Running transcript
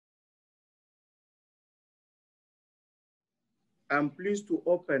I'm pleased to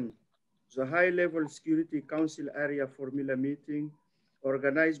open the High-Level Security Council Arria-formula meeting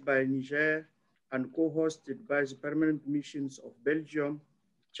organized by Niger and co-hosted by the Permanent Missions of Belgium,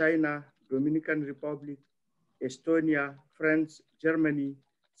 China, Dominican Republic, Estonia, France, Germany,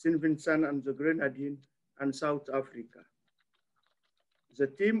 St. Vincent and the Grenadines, and South Africa. The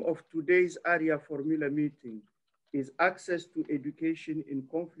theme of today's Arria-formula meeting is access to education in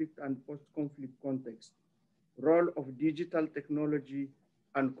conflict and post-conflict context, role of digital technology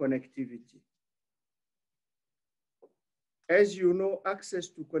and connectivity. As you know, access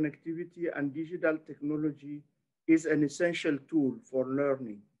to connectivity and digital technology is an essential tool for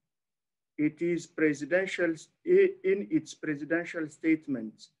learning. It is in its presidential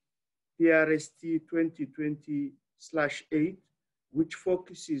statement, PRST 2020/8, which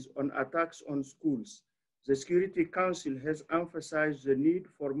focuses on attacks on schools. The Security Council has emphasized the need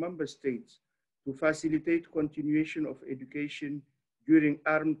for member states to facilitate continuation of education during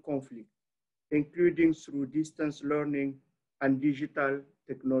armed conflict, including through distance learning and digital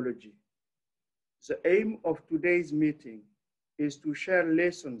technology. The aim of today's meeting is to share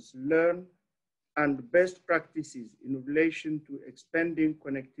lessons learned and best practices in relation to expanding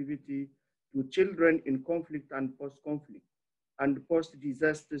connectivity to children in conflict and post-conflict and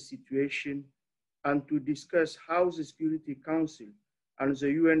post-disaster situation, and to discuss how the Security Council and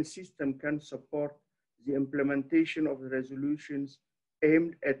the UN system can support the implementation of the resolutions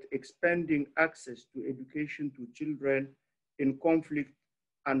aimed at expanding access to education to children in conflict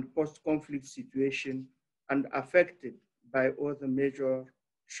and post-conflict situation and affected by other major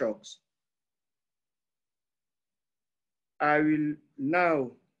shocks. I will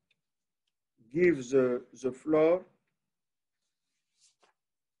now give the floor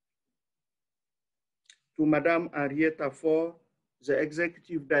to Madame Henrietta Fore, the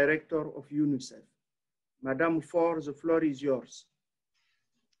Executive Director of UNICEF. Madame Fore, the floor is yours.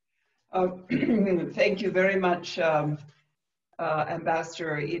 Thank you very much,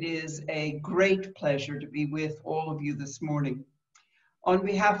 Ambassador. It is a great pleasure to be with all of you this morning. On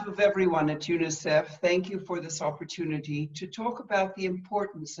behalf of everyone at UNICEF, thank you for this opportunity to talk about the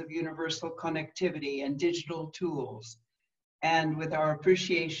importance of universal connectivity and digital tools, and with our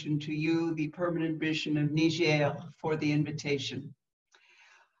appreciation to you, the Permanent Mission of Niger, for the invitation.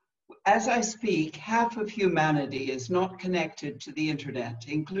 As I speak, half of humanity is not connected to the internet,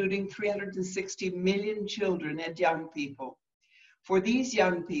 including 360 million children and young people. For these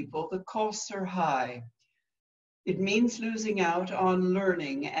young people, the costs are high. It means losing out on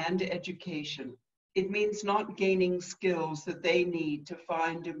learning and education. It means not gaining skills that they need to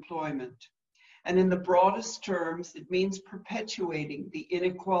find employment. And in the broadest terms, it means perpetuating the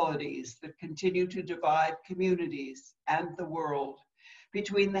inequalities that continue to divide communities and the world,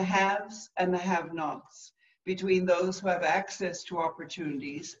 between the haves and the have-nots, between those who have access to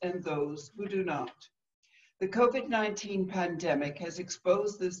opportunities and those who do not. The COVID-19 pandemic has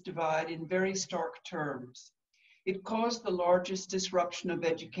exposed this divide in very stark terms. It caused the largest disruption of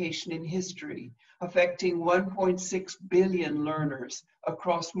education in history, affecting 1.6 billion learners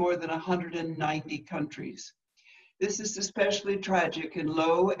across more than 190 countries. This is especially tragic in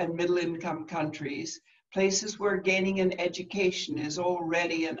low and middle-income countries, places where gaining an education is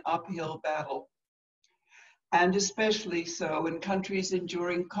already an uphill battle, and especially so in countries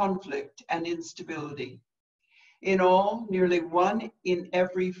enduring conflict and instability. In all, nearly 1 in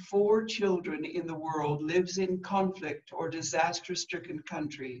every 4 children in the world lives in conflict or disaster-stricken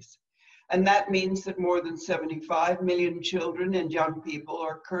countries. And that means that more than 75 million children and young people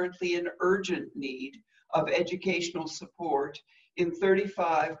are currently in urgent need of educational support in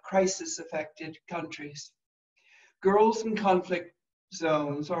 35 crisis-affected countries. Girls in conflict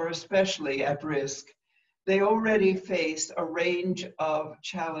zones are especially at risk. They already face a range of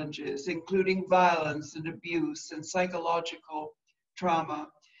challenges, including violence and abuse and psychological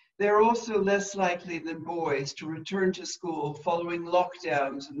trauma. They're also less likely than boys to return to school following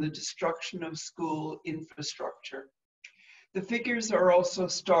lockdowns and the destruction of school infrastructure. The figures are also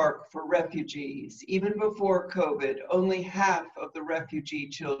stark for refugees. Even before COVID, only half of the refugee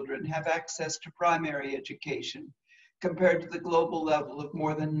children have access to primary education, compared to the global level of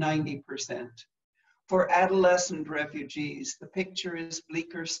more than 90%. For adolescent refugees, the picture is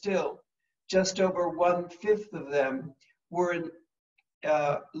bleaker still. Just over 1/5 of them were in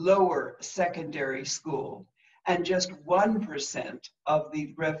lower secondary school, and just 1% of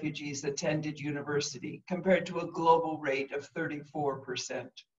the refugees attended university, compared to a global rate of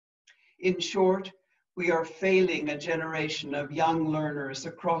 34%. In short, we are failing a generation of young learners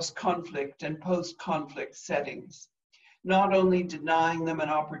across conflict and post-conflict settings, not only denying them an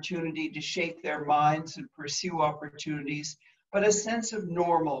opportunity to shape their minds and pursue opportunities, but a sense of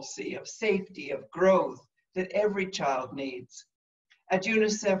normalcy, of safety, of growth that every child needs. At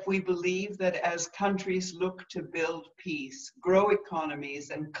UNICEF, we believe that as countries look to build peace, grow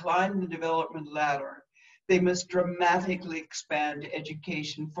economies, and climb the development ladder, they must dramatically expand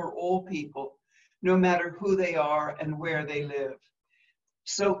education for all people, no matter who they are and where they live.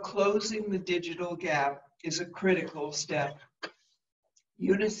 So closing the digital gap is a critical step.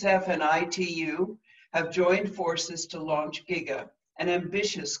 UNICEF and ITU have joined forces to launch GIGA, an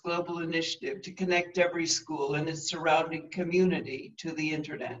ambitious global initiative to connect every school and its surrounding community to the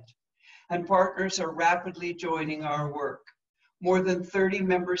internet. And partners are rapidly joining our work. More than 30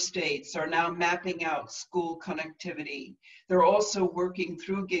 member states are now mapping out school connectivity. They're also working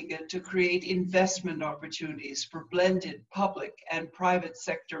through GIGA to create investment opportunities for blended public and private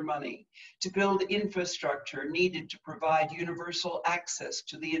sector money to build infrastructure needed to provide universal access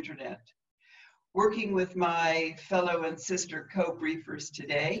to the internet. Working with my fellow and sister co-briefers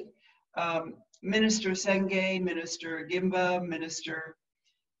today, Minister Senge, Minister Guimba, Minister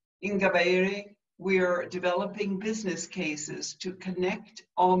Ingabire, we are developing business cases to connect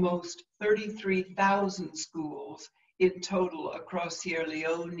almost 33,000 schools in total across Sierra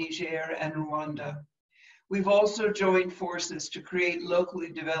Leone, Niger, and Rwanda. We've also joined forces to create locally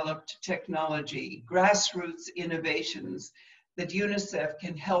developed technology, grassroots innovations that UNICEF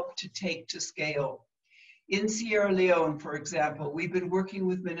can help to take to scale. In Sierra Leone, for example, we've been working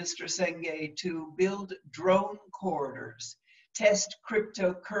with Minister Senge to build drone corridors, test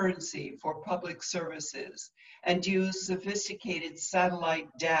cryptocurrency for public services, and use sophisticated satellite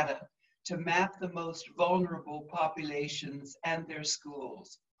data to map the most vulnerable populations and their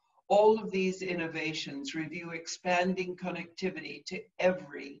schools. All of these innovations review expanding connectivity to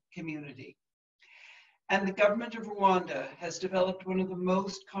every community. And the government of Rwanda has developed one of the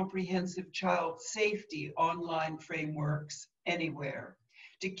most comprehensive child safety online frameworks anywhere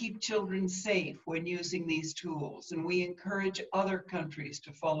to keep children safe when using these tools. And we encourage other countries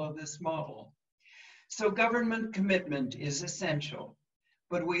to follow this model. So government commitment is essential,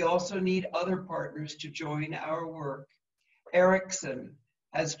 but we also need other partners to join our work. Ericsson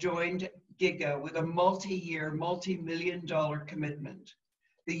has joined GIGA with a multi-year, multi-million-dollar commitment.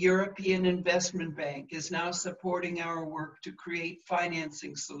 The European Investment Bank is now supporting our work to create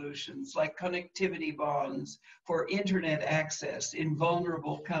financing solutions like connectivity bonds for internet access in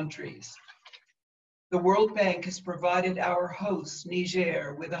vulnerable countries. The World Bank has provided our host,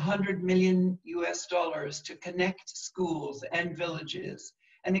 Niger, with $100 million to connect schools and villages,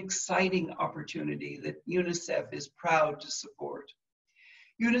 an exciting opportunity that UNICEF is proud to support.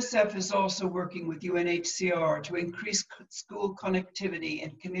 UNICEF is also working with UNHCR to increase school connectivity in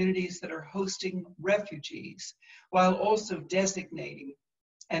communities that are hosting refugees, while also designating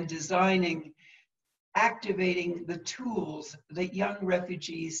and designing, activating the tools that young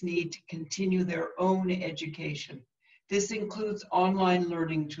refugees need to continue their own education. This includes online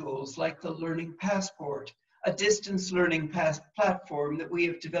learning tools like the Learning Passport, a distance learning platform that we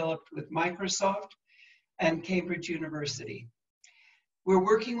have developed with Microsoft and Cambridge University. We're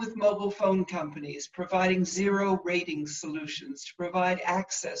working with mobile phone companies, providing zero rating solutions to provide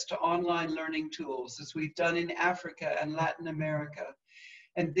access to online learning tools, as we've done in Africa and Latin America.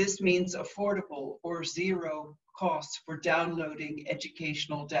 And this means affordable or zero costs for downloading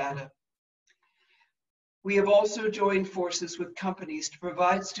educational data. We have also joined forces with companies to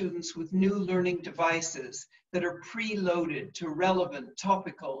provide students with new learning devices that are preloaded to relevant,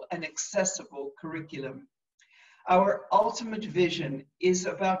 topical, and accessible curriculum. Our ultimate vision is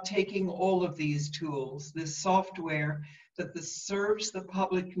about taking all of these tools, this software that serves the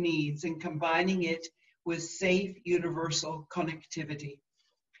public needs, and combining it with safe, universal connectivity.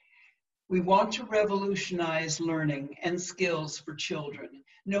 We want to revolutionize learning and skills for children,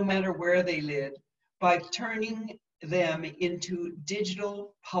 no matter where they live, by turning them into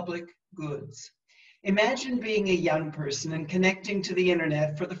digital public goods. Imagine being a young person and connecting to the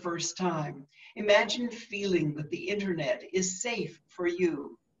internet for the first time. Imagine feeling that the internet is safe for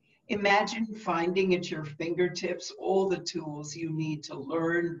you. Imagine finding at your fingertips all the tools you need to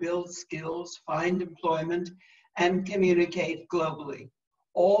learn, build skills, find employment, and communicate globally,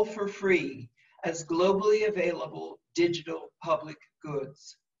 all for free as globally available digital public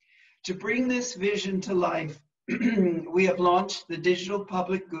goods. To bring this vision to life, we have launched the Digital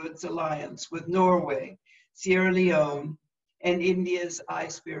Public Goods Alliance with Norway, Sierra Leone, and India's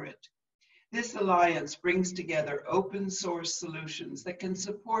iSpirit. This alliance brings together open source solutions that can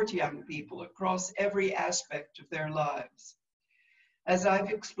support young people across every aspect of their lives. As I've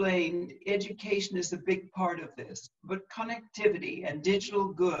explained, education is a big part of this, but connectivity and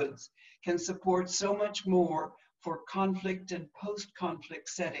digital goods can support so much more for conflict and post-conflict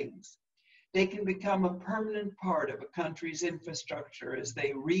settings. They can become a permanent part of a country's infrastructure as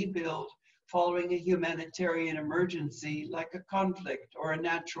they rebuild following a humanitarian emergency like a conflict or a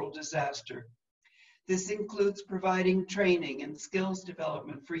natural disaster. This includes providing training and skills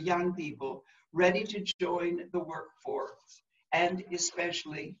development for young people ready to join the workforce, and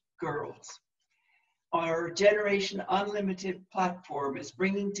especially girls. Our Generation Unlimited platform is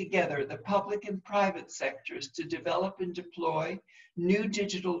bringing together the public and private sectors to develop and deploy new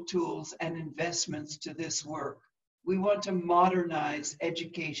digital tools and investments to this work. We want to modernize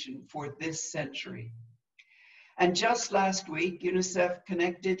education for this century. And just last week, UNICEF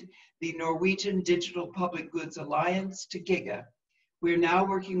connected the Norwegian Digital Public Goods Alliance to GIGA. We're now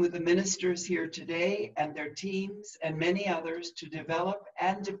working with the ministers here today and their teams and many others to develop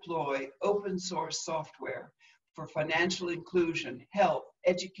and deploy open source software for financial inclusion, health,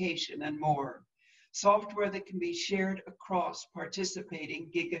 education, and more. Software that can be shared across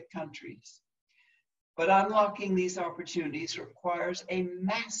participating GIGA countries. But unlocking these opportunities requires a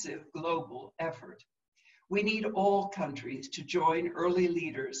massive global effort. We need all countries to join early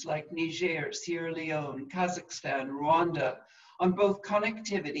leaders like Niger, Sierra Leone, Kazakhstan, Rwanda, on both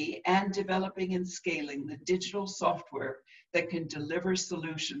connectivity and developing and scaling the digital software that can deliver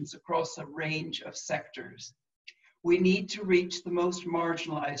solutions across a range of sectors. We need to reach the most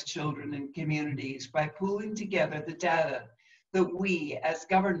marginalized children and communities by pooling together the data that we as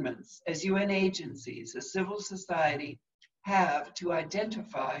governments, as UN agencies, as civil society have to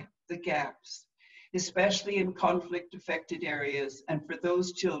identify the gaps, especially in conflict-affected areas and for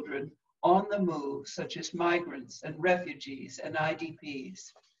those children on the move, such as migrants and refugees and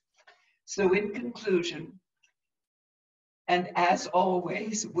IDPs. So in conclusion, and as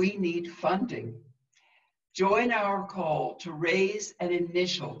always, we need funding. Join our call to raise an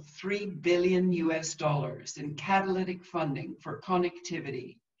initial $3 billion in catalytic funding for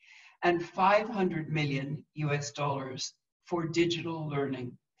connectivity and $500 million for digital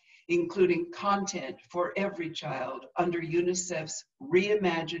learning, including content for every child under UNICEF's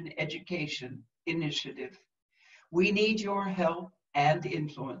Reimagine Education initiative. We need your help and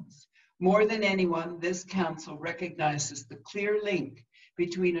influence. More than anyone, this council recognizes the clear link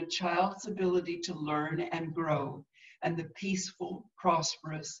between a child's ability to learn and grow and the peaceful,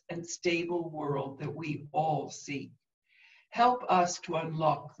 prosperous, and stable world that we all seek. Help us to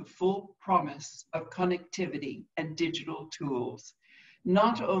unlock the full promise of connectivity and digital tools,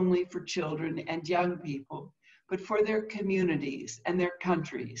 not only for children and young people, but for their communities and their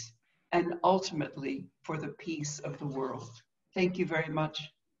countries, and ultimately for the peace of the world. Thank you very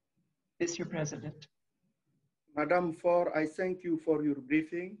much, Mr. President. Madam Fore, I thank you for your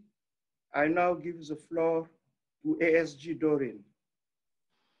briefing. I now give the floor to ASG Doreen.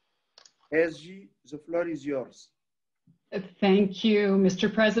 ASG, the floor is yours. Thank you,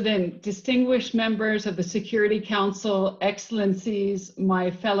 Mr. President, distinguished members of the Security Council, excellencies,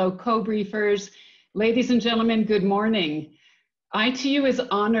 my fellow co-briefers, ladies and gentlemen, good morning. ITU is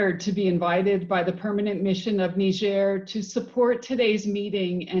honored to be invited by the Permanent Mission of Niger to support today's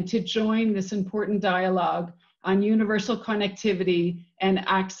meeting and to join this important dialogue on universal connectivity and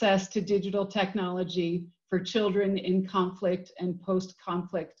access to digital technology for children in conflict and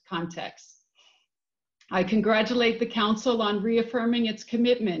post-conflict contexts. I congratulate the Council on reaffirming its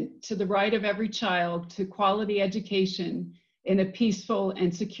commitment to the right of every child to quality education in a peaceful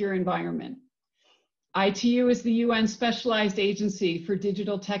and secure environment. ITU is the UN Specialized Agency for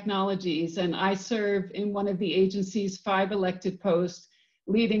Digital Technologies, and I serve in one of the agency's 5 elected posts,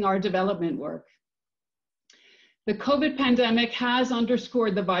 leading our development work. The COVID pandemic has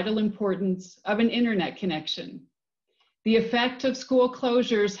underscored the vital importance of an internet connection. The effect of school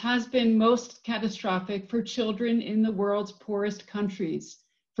closures has been most catastrophic for children in the world's poorest countries,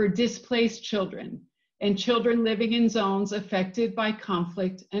 for displaced children, and children living in zones affected by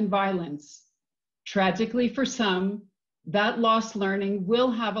conflict and violence. Tragically for some, that lost learning will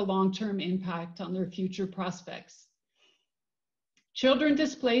have a long-term impact on their future prospects. Children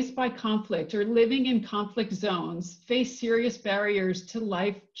displaced by conflict or living in conflict zones face serious barriers to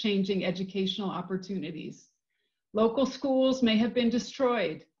life-changing educational opportunities. Local schools may have been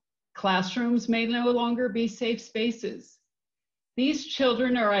destroyed. Classrooms may no longer be safe spaces. These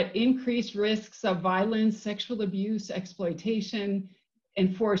children are at increased risks of violence, sexual abuse, exploitation,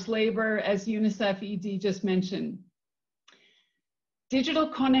 and forced labor, as UNICEF ED just mentioned. Digital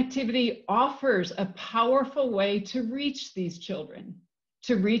connectivity offers a powerful way to reach these children,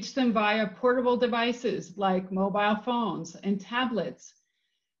 to reach them via portable devices like mobile phones and tablets,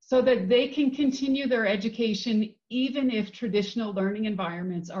 so that they can continue their education even if traditional learning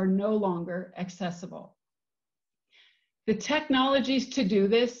environments are no longer accessible. The technologies to do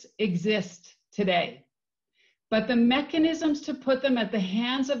this exist today, but the mechanisms to put them at the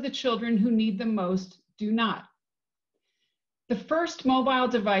hands of the children who need them most do not. The first mobile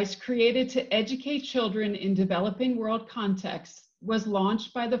device created to educate children in developing world contexts was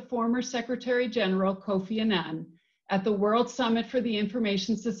launched by the former Secretary General Kofi Annan at the World Summit for the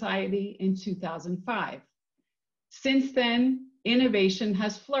Information Society in 2005. Since then, innovation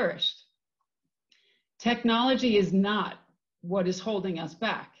has flourished. Technology is not what is holding us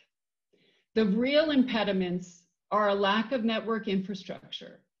back. The real impediments are a lack of network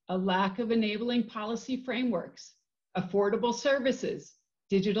infrastructure, a lack of enabling policy frameworks, affordable services,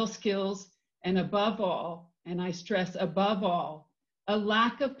 digital skills, and above all, and I stress above all, a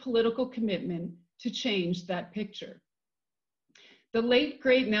lack of political commitment to change that picture. The late,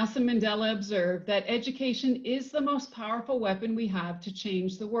 great Nelson Mandela observed that education is the most powerful weapon we have to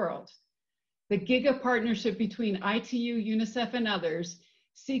change the world. The GIGA partnership between ITU, UNICEF, and others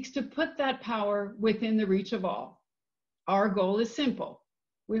seeks to put that power within the reach of all. Our goal is simple.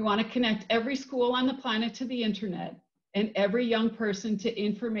 We want to connect every school on the planet to the internet and every young person to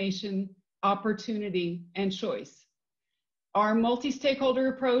information, opportunity, and choice. Our multi-stakeholder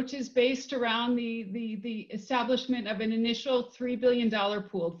approach is based around the establishment of an initial $3 billion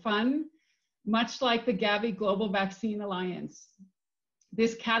pooled fund, much like the Gavi Global Vaccine Alliance.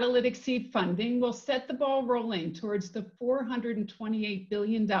 This catalytic seed funding will set the ball rolling towards the $428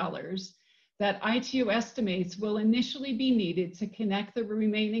 billion that ITU estimates will initially be needed to connect the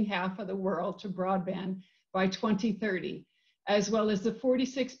remaining half of the world to broadband by 2030, as well as the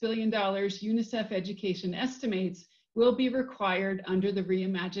 $46 billion UNICEF education estimates will be required under the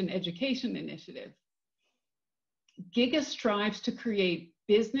Reimagine Education Initiative. GIGA strives to create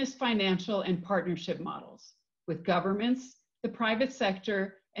business, financial, and partnership models with governments, the private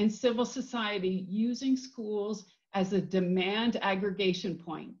sector, and civil society using schools as a demand aggregation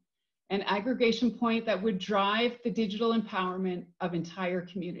point, an aggregation point that would drive the digital empowerment of entire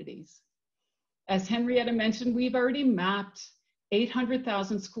communities. As Henrietta mentioned, we've already mapped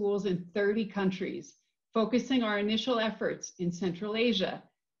 800,000 schools in 30 countries, focusing our initial efforts in Central Asia,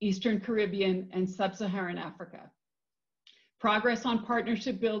 Eastern Caribbean, and Sub-Saharan Africa. Progress on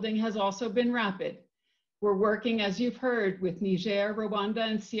partnership building has also been rapid. We're working, as you've heard, with Niger, Rwanda,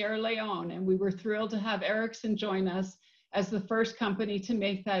 and Sierra Leone, and we were thrilled to have Ericsson join us as the first company to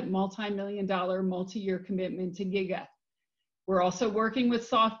make that multi-million-dollar, multi-year commitment to GIGA. We're also working with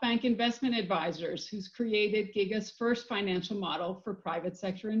SoftBank Investment Advisors, who's created GIGA's first financial model for private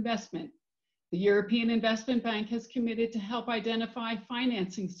sector investment. The European Investment Bank has committed to help identify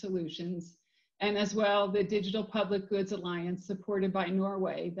financing solutions, and as well, the Digital Public Goods Alliance, supported by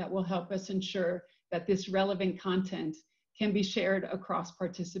Norway, that will help us ensure that this relevant content can be shared across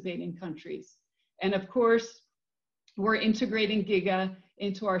participating countries. And of course, we're integrating GIGA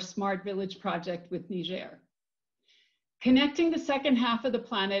into our Smart Village project with Niger. Connecting the second half of the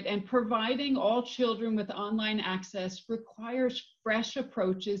planet and providing all children with online access requires fresh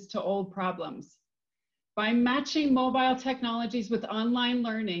approaches to old problems. By matching mobile technologies with online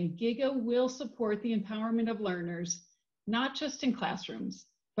learning, GIGA will support the empowerment of learners, not just in classrooms,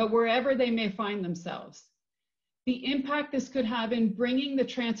 but wherever they may find themselves. The impact this could have in bringing the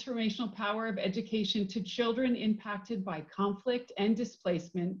transformational power of education to children impacted by conflict and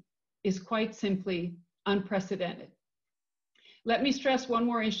displacement is quite simply unprecedented. Let me stress one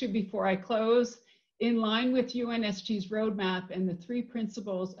more issue before I close. In line with UNSG's roadmap and the 3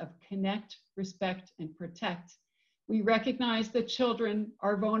 principles of connect, respect, and protect, we recognize that children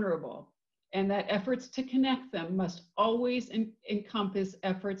are vulnerable and that efforts to connect them must always encompass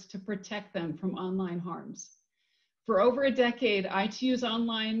efforts to protect them from online harms. For over a decade, ITU's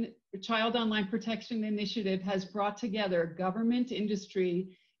Child Online Protection Initiative has brought together government,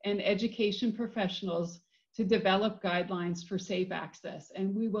 industry, and education professionals to develop guidelines for safe access,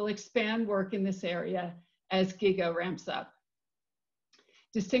 and we will expand work in this area as GIGA ramps up.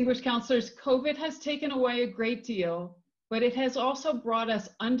 Distinguished counselors, COVID has taken away a great deal, but it has also brought us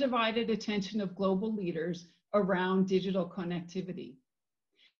undivided attention of global leaders around digital connectivity.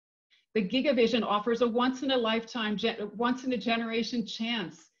 The GIGA vision offers a once-in-a-lifetime, once-in-a-generation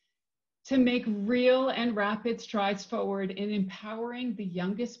chance to make real and rapid strides forward in empowering the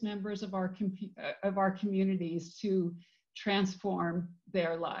youngest members of our communities to transform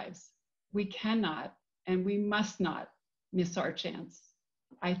their lives. We cannot and we must not miss our chance.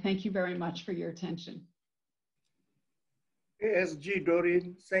 I thank you very much for your attention. ASG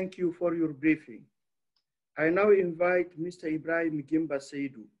Doreen, thank you for your briefing. I now invite Mr. Ibrahima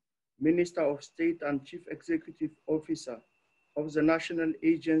Guimba-Saidou, Minister of State and Chief Executive Officer of the National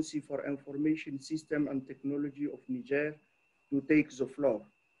Agency for Information System and Technology of Niger to take the floor.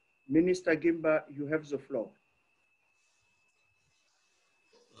 Minister Guimba, you have the floor.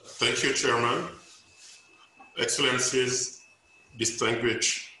 Thank you, Chairman. Excellencies,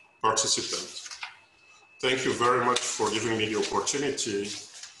 distinguished participants. Thank you very much for giving me the opportunity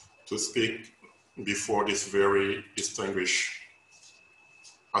to speak before this very distinguished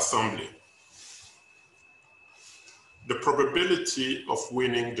assembly. The probability of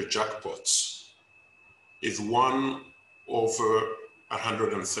winning the jackpots is 1 over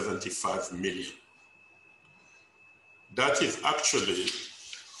 175 million. That is actually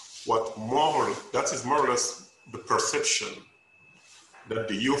that is more or less the perception that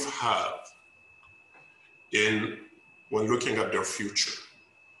the youth have when looking at their future.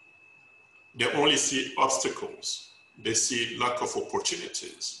 They only see obstacles. They see lack of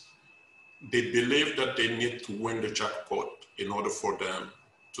opportunities. They believe that they need to win the jackpot in order for them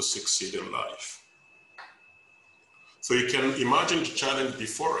to succeed in life. So you can imagine the challenge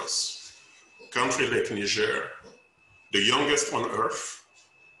before us. A country like Niger, the youngest on earth,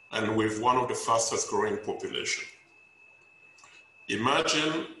 and with one of the fastest growing population.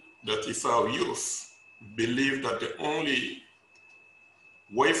 Imagine that if our youth believe that the only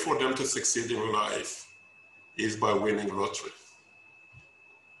way for them to succeed in life is by winning lottery.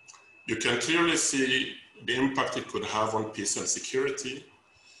 You can clearly see the impact it could have on peace and security.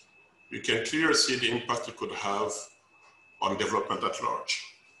 You can clearly see the impact it could have on development at large.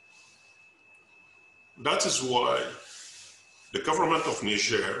 That is why the government of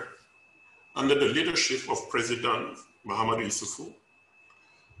Niger, under the leadership of President Mahamadou Issoufou,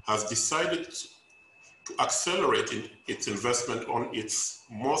 has decided to accelerate its investment on its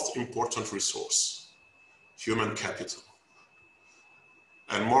most important resource, human capital,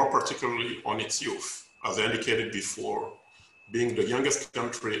 and more particularly on its youth. As I indicated before, being the youngest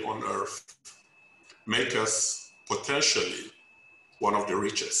country on earth, make us potentially one of the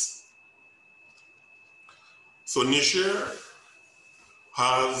richest. So Niger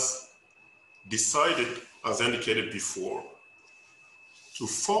has decided, as indicated before, to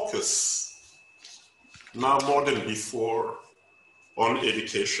focus now more than before on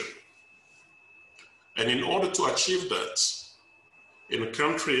education. And in order to achieve that, in a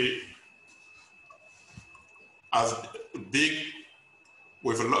country as big,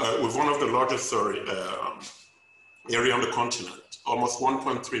 with one of the largest area on the continent, almost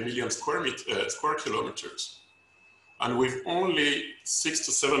 1.3 million square kilometers, and with only 6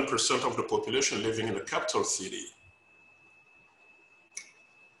 to 7% of the population living in the capital city,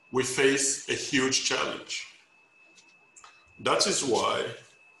 we face a huge challenge. That is why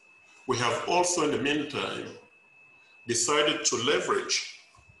we have also, in the meantime, decided to leverage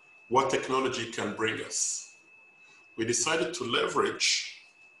what technology can bring us. We decided to leverage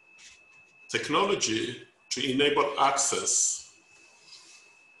technology to enable access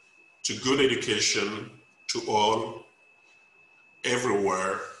to good education to all,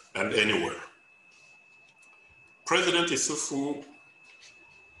 everywhere and anywhere. President Issoufou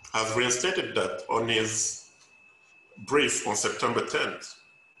has reinstated that on his brief on September 10th,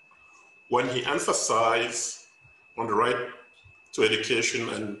 when he emphasized on the right to education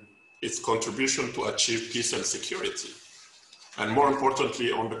and its contribution to achieve peace and security, and more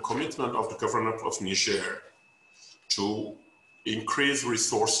importantly, on the commitment of the government of Niger to increase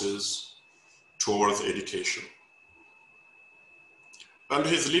resources towards education. Under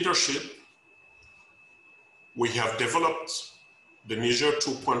his leadership, we have developed the Niger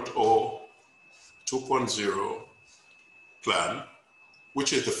 2.0 plan,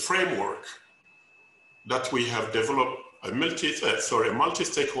 which is the framework that we have developed a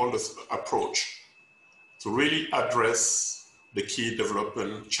multi-stakeholder approach to really address the key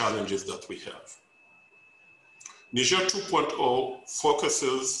development challenges that we have. Niger 2.0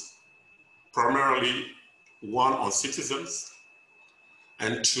 focuses primarily, 1, on citizens,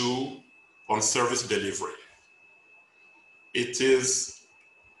 and 2, on service delivery. It is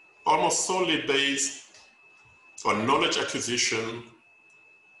almost solely based on knowledge acquisition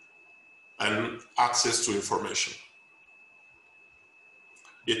and access to information.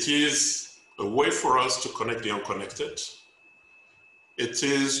 It is a way for us to connect the unconnected. It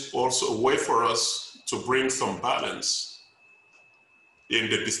is also a way for us to bring some balance in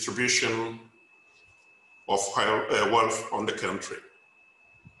the distribution of wealth on the country.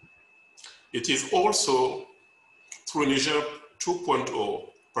 It is also through Niger 2.0,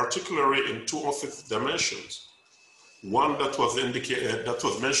 particularly in 2 of its dimensions. One that was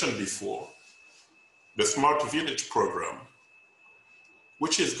mentioned before, the Smart Village program,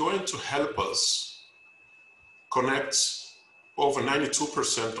 which is going to help us connect over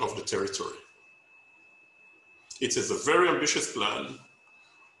 92% of the territory. It is a very ambitious plan,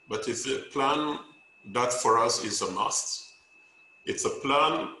 but it's a plan that for us is a must. It's a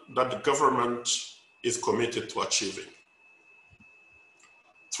plan that the government is committed to achieving.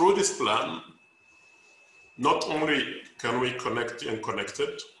 Through this plan, not only can we connect the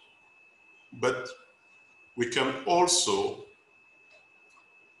unconnected, but we can also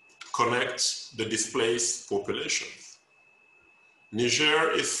connect the displaced populations.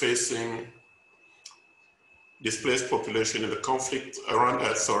 Niger is facing displaced population in the conflict around,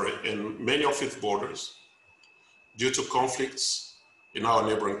 in many of its borders due to conflicts in our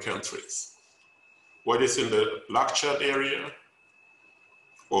neighboring countries. Whether it's in the Lac Chad area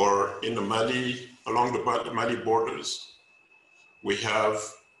or in the Mali, along the Mali borders, we have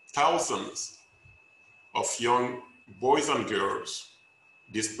thousands of young boys and girls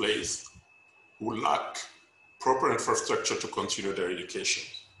displaced who lack proper infrastructure to continue their education.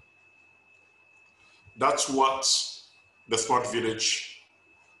 That's what the Smart Village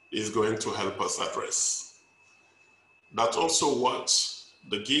is going to help us address. That's also what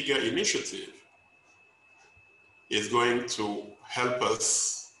the GIGA initiative is going to help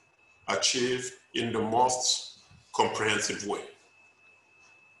us achieve in the most comprehensive way.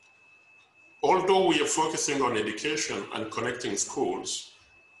 Although we are focusing on education and connecting schools,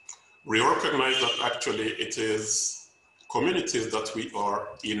 we recognize that actually it is communities that we are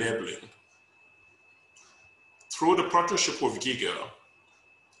enabling. Through the partnership with GIGA,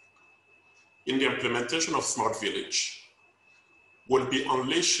 in the implementation of Smart Village, we'll be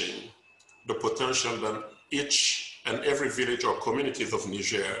unleashing the potential that each and every village or communities of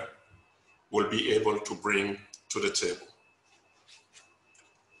Niger will be able to bring to the table.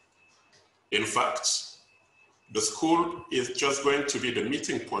 In fact, the school is just going to be the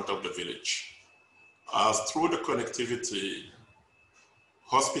meeting point of the village, as through the connectivity,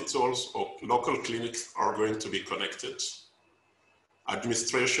 hospitals or local clinics are going to be connected,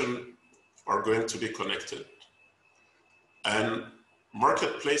 administration are going to be connected, and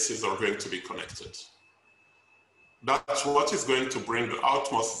marketplaces are going to be connected. That's what is going to bring the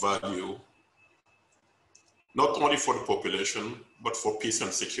utmost value, not only for the population, but for peace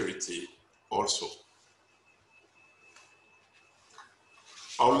and security also.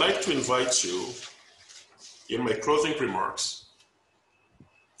 I would like to invite you in my closing remarks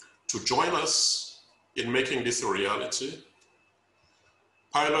to join us in making this a reality.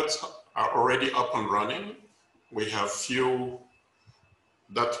 Pilots are already up and running. We have few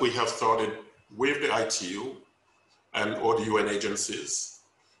that we have started with the ITU and all the UN agencies.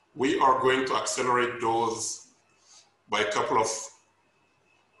 We are going to accelerate those by a couple of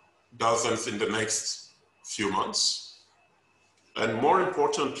dozens in the next few months. And more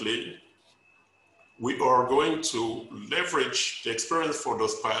importantly, we are going to leverage the experience for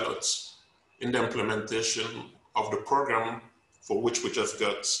those pilots in the implementation of the program for which we just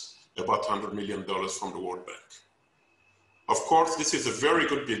got about $100 million from the World Bank. Of course, this is a very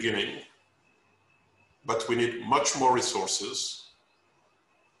good beginning, but we need much more resources,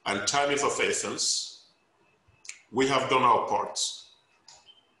 and time is of essence. We have done our part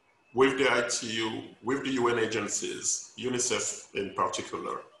with the ITU, with the UN agencies, UNICEF in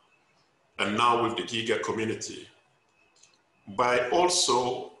particular, and now with the GIGA community, by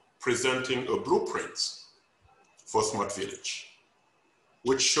also presenting a blueprint for Smart Village,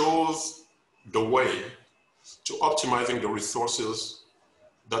 which shows the way to optimizing the resources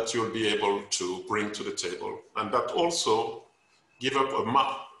that you'll be able to bring to the table, and that also give up a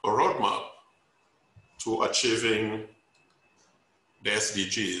map, a roadmap to achieving the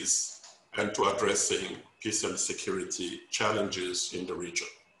SDGs and to addressing peace and security challenges in the region.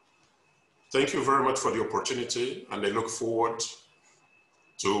 Thank you very much for the opportunity, and I look forward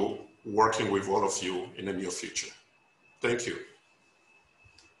to working with all of you in the near future. Thank you.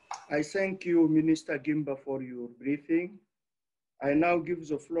 I thank you, Minister Guimba, for your briefing. I now give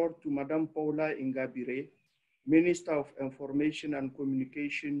the floor to Madame Paula Ingabire, Minister of Information and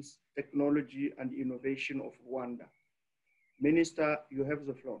Communications, Technology and Innovation of Rwanda. Minister, you have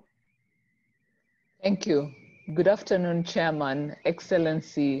the floor. Thank you. Good afternoon, Chairman,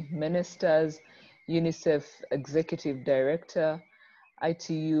 Excellency, Ministers, UNICEF Executive Director,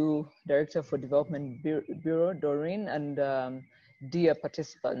 ITU Director for Development Bureau, Doreen, and dear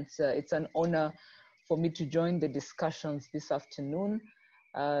participants. It's an honor for me to join the discussions this afternoon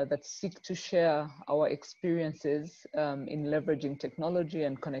that seek to share our experiences in leveraging technology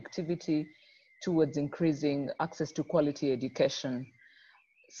and connectivity towards increasing access to quality education.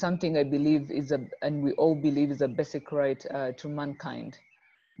 Something I believe is, and we all believe, is a basic right to mankind.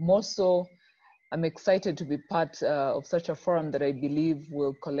 More so, I'm excited to be part of such a forum that I believe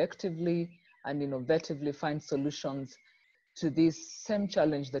will collectively and innovatively find solutions to this same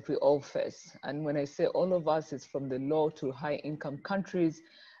challenge that we all face. And when I say all of us, it's from the low to high income countries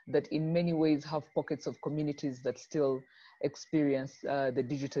that in many ways have pockets of communities that still experience the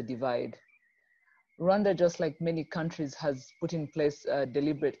digital divide. Rwanda, just like many countries, has put in place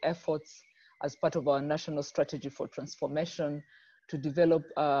deliberate efforts as part of our national strategy for transformation to develop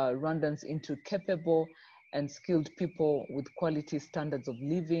Rwandans into capable and skilled people with quality standards of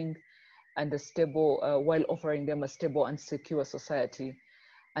living and a stable, while offering them a stable and secure society.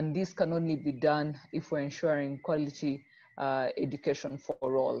 And this can only be done if we're ensuring quality education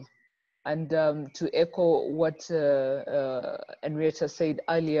for all. And to echo what Henrietta said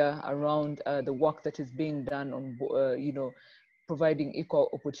earlier around the work that is being done on, providing equal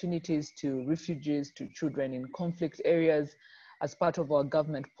opportunities to refugees, to children in conflict areas, as part of our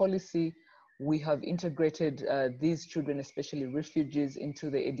government policy, we have integrated these children, especially refugees,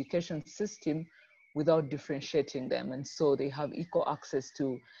 into the education system without differentiating them. And so they have equal access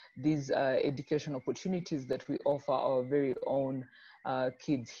to these education opportunities that we offer our very own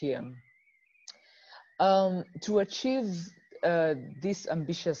kids here. To achieve this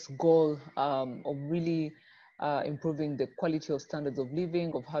ambitious goal of really improving the quality of standards of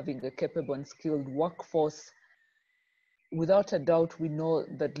living, of having a capable and skilled workforce, without a doubt, we know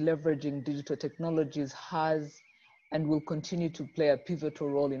that leveraging digital technologies has and will continue to play a pivotal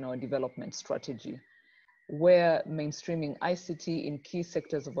role in our development strategy, where mainstreaming ICT in key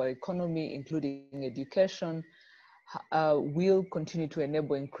sectors of our economy, including education, will continue to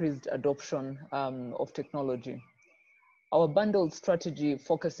enable increased adoption of technology. Our bundled strategy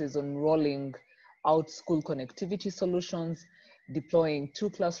focuses on rolling out school connectivity solutions, deploying 2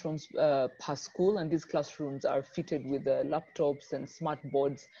 classrooms per school, and these classrooms are fitted with laptops and smart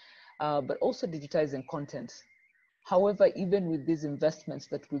boards, but also digitizing content. However, even with these investments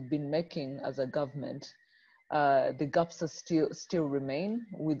that we've been making as a government, the gaps are still remain,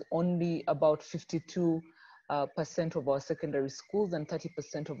 with only about 52% of our secondary schools and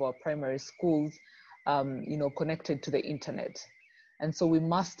 30% of our primary schools connected to the internet. And so we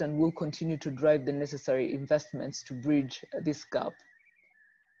must and will continue to drive the necessary investments to bridge this gap.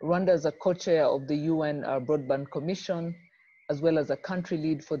 Rwanda, as a co-chair of the UN Broadband Commission, as well as a country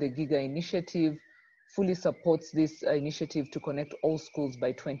lead for the GIGA initiative, fully supports this initiative to connect all schools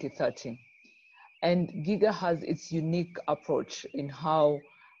by 2030. And GIGA has its unique approach in how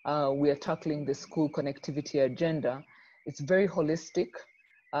we are tackling the school connectivity agenda. It's very holistic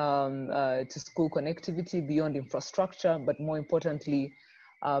to school connectivity beyond infrastructure, but more importantly,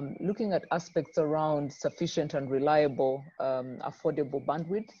 looking at aspects around sufficient and reliable, affordable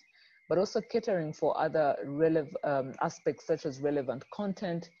bandwidth, but also catering for other aspects such as relevant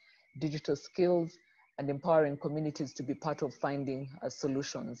content, digital skills, and empowering communities to be part of finding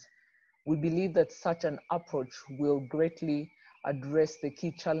solutions. We believe that such an approach will greatly address the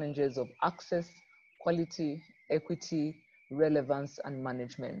key challenges of access, quality, equity, relevance, and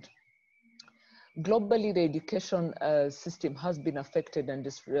management. Globally, the education system has been affected and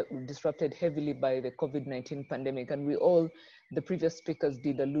disrupted heavily by the COVID-19 pandemic, and the previous speakers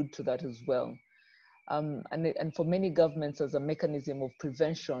did allude to that as well. And for many governments, as a mechanism of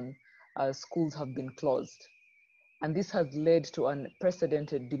prevention, schools have been closed. And this has led to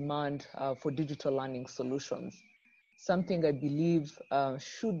unprecedented demand for digital learning solutions, something I believe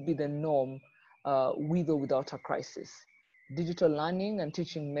should be the norm with or without a crisis. Digital learning and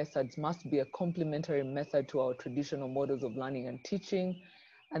teaching methods must be a complementary method to our traditional models of learning and teaching,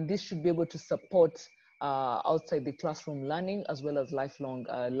 and this should be able to support outside the classroom learning as well as lifelong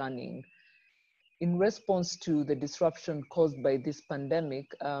learning. In response to the disruption caused by this pandemic,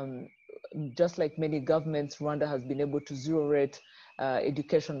 just like many governments, Rwanda has been able to zero-rate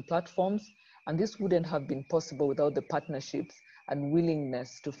education platforms, and this wouldn't have been possible without the partnerships and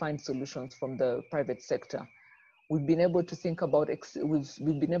willingness to find solutions from the private sector. We've been able to think about,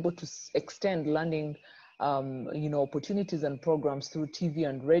 we've been able to extend learning opportunities and programs through TV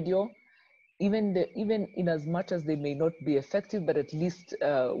and radio, even in as much as they may not be effective, but at least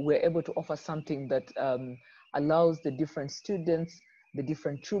we're able to offer something that allows the different students, the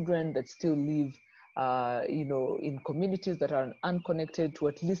different children that still live in communities that are unconnected to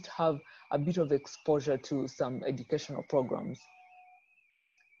at least have a bit of exposure to some educational programs.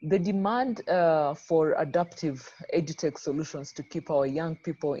 The demand for adaptive edutech solutions to keep our young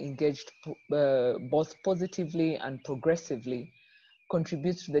people engaged both positively and progressively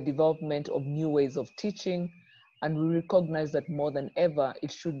contributes to the development of new ways of teaching, and we recognize that more than ever,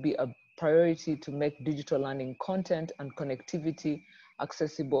 it should be a priority to make digital learning content and connectivity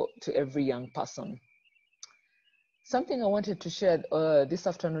accessible to every young person. Something I wanted to share this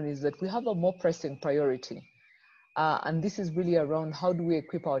afternoon is that we have a more pressing priority. And this is really around how do we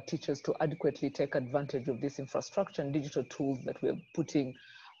equip our teachers to adequately take advantage of this infrastructure and digital tools that we're putting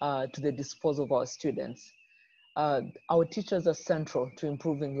to the disposal of our students. Our teachers are central to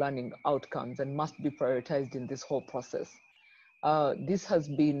improving learning outcomes and must be prioritized in this whole process. This has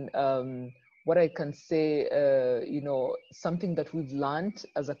been what I can say, something that we've learned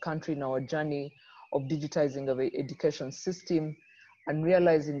as a country in our journey of digitizing of the education system, and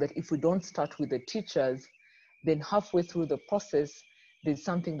realizing that if we don't start with the teachers, then halfway through the process, there's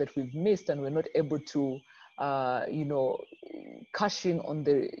something that we've missed and we're not able to, cash in on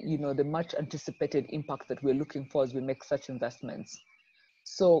the, the much anticipated impact that we're looking for as we make such investments.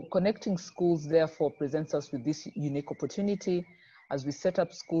 So connecting schools therefore presents us with this unique opportunity as we set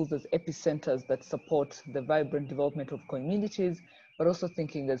up schools as epicenters that support the vibrant development of communities, but also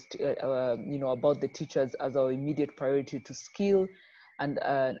thinking as about the teachers as our immediate priority to skill and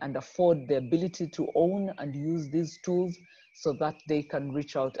afford the ability to own and use these tools so that they can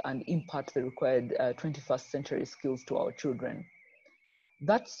reach out and impart the required 21st century skills to our children.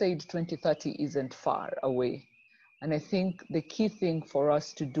 That said, 2030 isn't far away. And I think the key thing for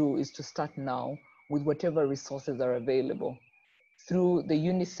us to do is to start now with whatever resources are available. Through the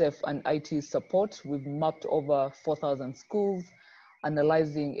UNICEF and IT support, we've mapped over 4,000 schools,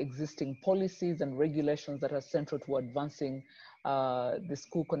 analyzing existing policies and regulations that are central to advancing the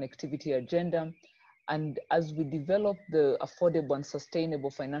school connectivity agenda. And as we develop the affordable and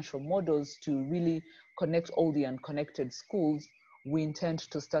sustainable financial models to really connect all the unconnected schools, we intend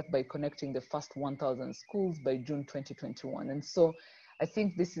to start by connecting the first 1,000 schools by June 2021. And so I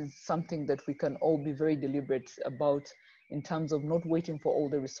think this is something that we can all be very deliberate about in terms of not waiting for all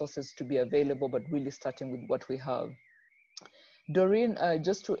the resources to be available, but really starting with what we have. Doreen,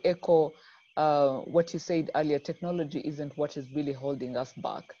 just to echo what you said earlier, technology isn't what is really holding us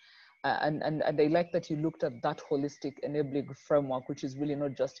back. And I like that you looked at that holistic enabling framework, which is really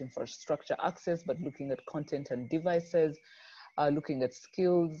not just infrastructure access, but looking at content and devices, looking at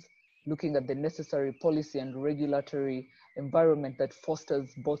skills, looking at the necessary policy and regulatory environment that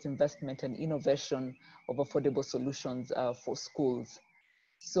fosters both investment and innovation of affordable solutions for schools.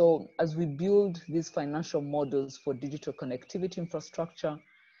 So as we build these financial models for digital connectivity infrastructure,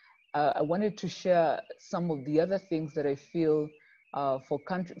 I wanted to share some of the other things that I feel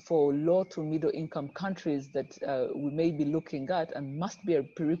for low to middle income countries that we may be looking at and must be a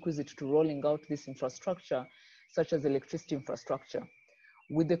prerequisite to rolling out this infrastructure, such as electricity infrastructure.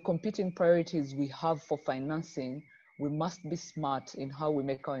 With the competing priorities we have for financing, we must be smart in how we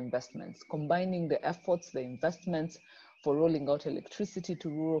make our investments, combining the efforts, the investments for rolling out electricity to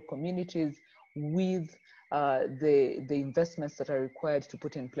rural communities with the investments that are required to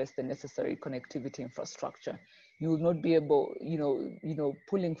put in place the necessary connectivity infrastructure. You will not be able,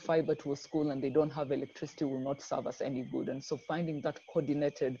 pulling fiber to a school and they don't have electricity will not serve us any good. And so finding that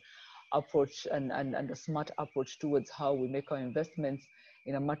coordinated approach and a smart approach towards how we make our investments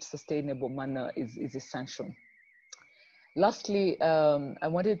in a much sustainable manner is essential. Lastly, I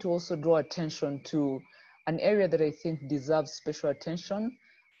wanted to also draw attention to an area that I think deserves special attention,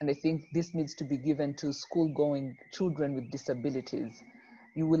 and I think this needs to be given to school-going children with disabilities.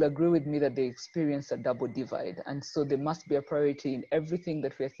 You will agree with me that they experience a double divide, and so there must be a priority in everything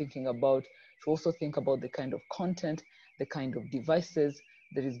that we're thinking about to also think about the kind of content, the kind of devices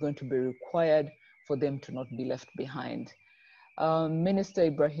that is going to be required for them to not be left behind. Minister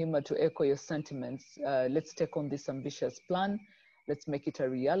Ibrahima, to echo your sentiments, let's take on this ambitious plan. Let's make it a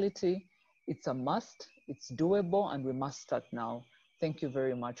reality. It's a must, it's doable, and we must start now. Thank you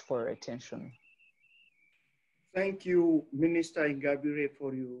very much for your attention. Thank you, Minister Ingabire,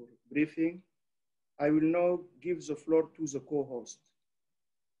 for your briefing. I will now give the floor to the co-host.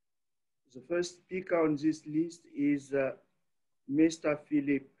 The first speaker on this list is Mr.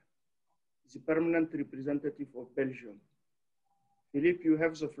 Philippe, the permanent representative of Belgium. Philippe, you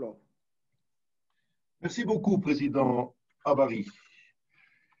have the floor. Merci beaucoup, Président Abari.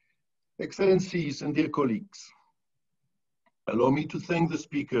 Excellencies and dear colleagues, allow me to thank the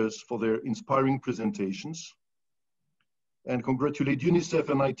speakers for their inspiring presentations and congratulate UNICEF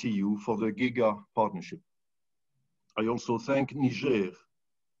and ITU for the GIGA partnership. I also thank Niger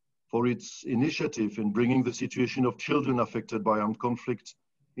for its initiative in bringing the situation of children affected by armed conflict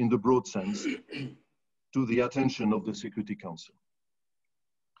in the broad sense to the attention of the Security Council.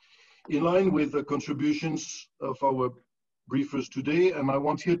 In line with the contributions of our briefers today, and I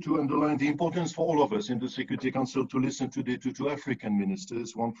want here to underline the importance for all of us in the Security Council to listen today to two African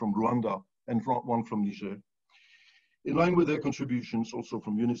ministers, one from Rwanda and one from Niger. In line with their contributions, also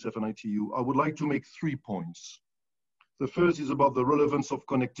from UNICEF and ITU, I would like to make 3 points. The first is about the relevance of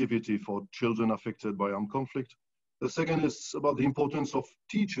connectivity for children affected by armed conflict. The second is about the importance of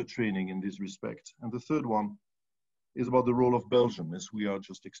teacher training in this respect. And the third one is about the role of Belgium, as we are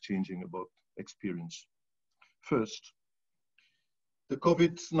just exchanging about experience. First, the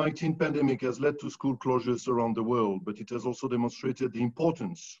COVID-19 pandemic has led to school closures around the world, but it has also demonstrated the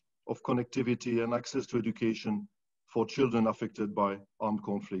importance of connectivity and access to education for children affected by armed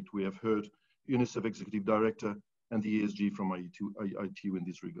conflict. We have heard UNICEF Executive Director and the ESG from ITU in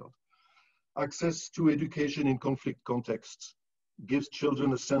this regard. Access to education in conflict contexts gives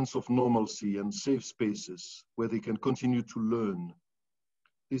children a sense of normalcy and safe spaces where they can continue to learn.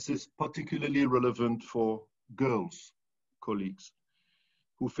 This is particularly relevant for girls, colleagues,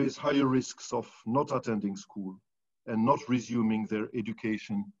 who face higher risks of not attending school and not resuming their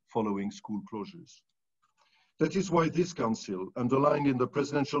education following school closures. That is why this Council, underlined in the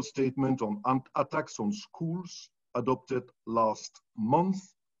presidential statement on attacks on schools adopted last month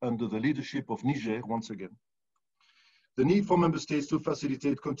under the leadership of Niger, once again, the need for member states to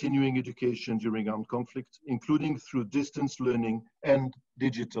facilitate continuing education during armed conflict, including through distance learning and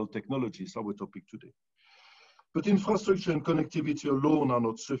digital technologies, our topic today. But infrastructure and connectivity alone are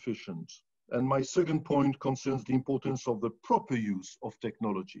not sufficient. And my second point concerns the importance of the proper use of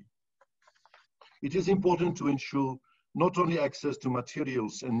technology. It is important to ensure not only access to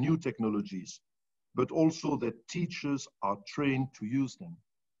materials and new technologies, but also that teachers are trained to use them.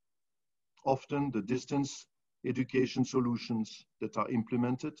 Often the distance education solutions that are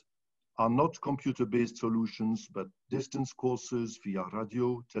implemented are not computer-based solutions, but distance courses via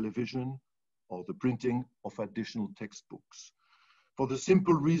radio, television, or the printing of additional textbooks, for the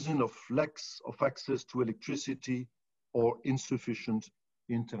simple reason of lack of access to electricity or insufficient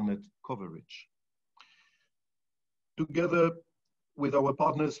internet coverage. Together with our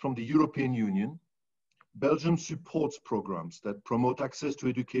partners from the European Union, Belgium supports programs that promote access to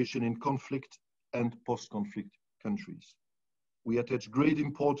education in conflict and post-conflict countries. We attach great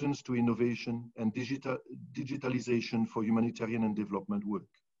importance to innovation and digitalization for humanitarian and development work.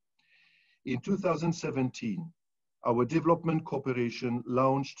 In 2017, our development cooperation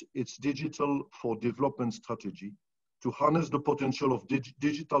launched its Digital for Development strategy to harness the potential of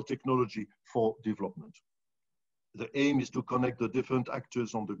digital technology for development. The aim is to connect the different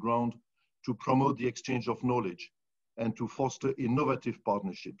actors on the ground to promote the exchange of knowledge and to foster innovative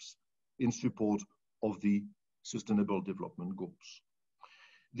partnerships in support of the Sustainable Development Goals.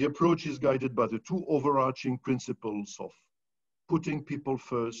 The approach is guided by the two overarching principles of putting people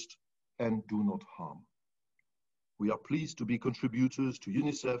first and do not harm. We are pleased to be contributors to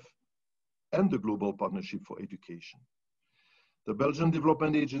UNICEF and the Global Partnership for Education. The Belgian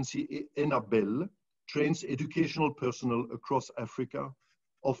Development Agency, ENABEL, trains educational personnel across Africa,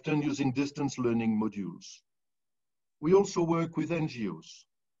 often using distance learning modules. We also work with NGOs,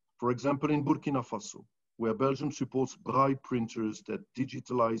 for example, in Burkina Faso, where Belgium supports Braille printers that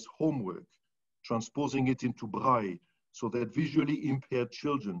digitalize homework, transposing it into Braille so that visually impaired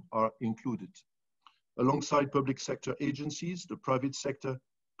children are included. Alongside public sector agencies, the private sector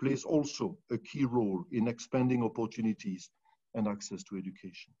plays also a key role in expanding opportunities and access to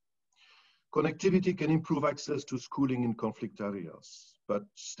education. Connectivity can improve access to schooling in conflict areas, but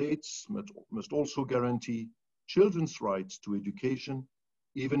states must also guarantee children's rights to education,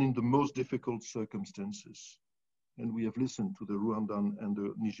 even in the most difficult circumstances. And we have listened to the Rwandan and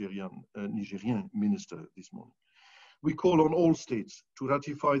the Nigerian minister this morning. We call on all states to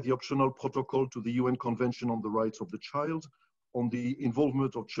ratify the optional protocol to the UN Convention on the Rights of the Child, on the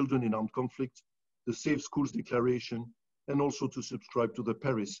involvement of children in armed conflict, the Safe Schools Declaration, and also to subscribe to the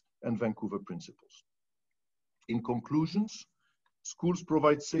Paris and Vancouver principles. In conclusions, schools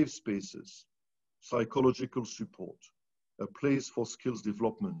provide safe spaces, psychological support, a place for skills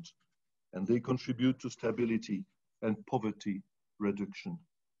development, and they contribute to stability and poverty reduction.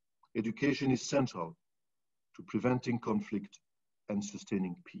 Education is central to preventing conflict and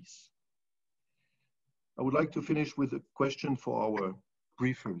sustaining peace. I would like to finish with a question for our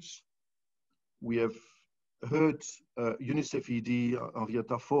briefers. We have heard UNICEF ED,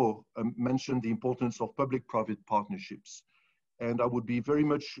 Henrietta Fore, mention the importance of public-private partnerships. And I would be very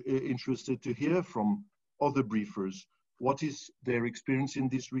much interested to hear from other briefers, what is their experience in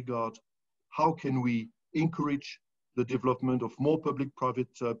this regard? How can we encourage the development of more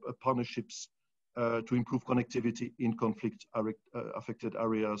public-private partnerships to improve connectivity in conflict-affected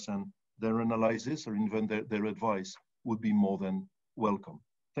areas, and their analysis or even their advice would be more than welcome.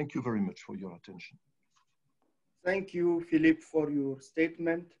 Thank you very much for your attention. Thank you, Philippe, for your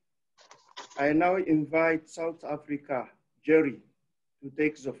statement. I now invite South Africa, Jerry, to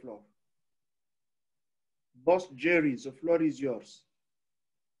take the floor. Boss Jerry, the floor is yours.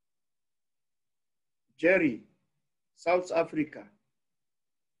 Jerry, South Africa,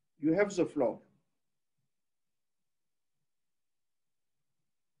 you have the floor.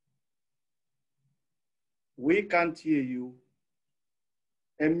 We can't hear you.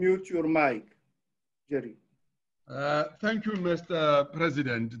 Unmute your mic, Jerry. Thank you, Mr.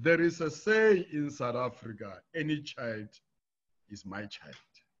 President. There is a say in South Africa, any child is my child.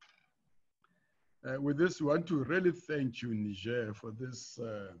 With this, we want to really thank you, Niger, for this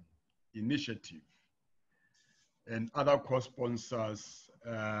initiative and other co-sponsors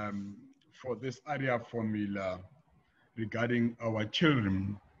for this Arria-formula regarding our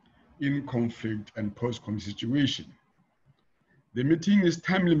children in conflict and post-conflict situation. The meeting is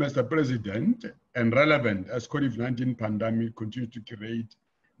timely, Mr. President, and relevant as COVID-19 pandemic continues to create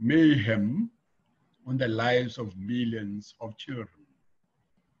mayhem on the lives of millions of children,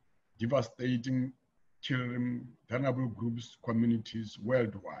 devastating children, vulnerable groups, communities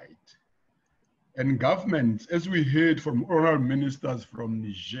worldwide. And governments, as we heard from oral ministers from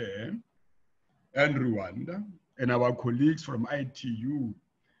Niger and Rwanda, and our colleagues from ITU,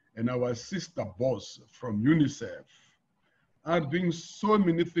 and our sister boss from UNICEF, are doing so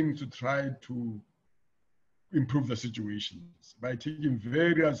many things to try to improve the situations by taking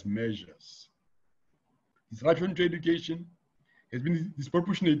various measures. Disruption to education has been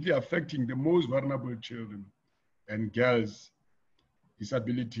disproportionately affecting the most vulnerable children and girls,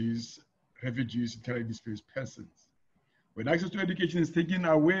 disabilities, refugees, internally displaced persons. When access to education is taken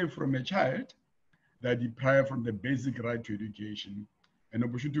away from a child, they are deprived from the basic right to education and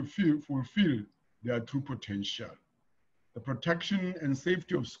opportunity to fulfill their true potential. The protection and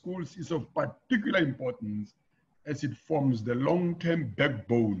safety of schools is of particular importance as it forms the long-term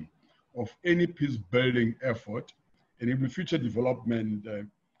backbone of any peace-building effort, enabling future development,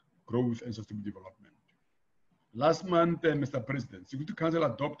 growth, and sustainable development. Last month, Mr. President, Security Council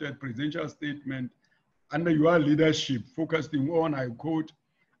adopted a presidential statement under your leadership focusing on, I quote,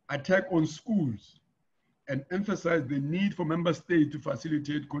 attack on schools, and emphasized the need for member states to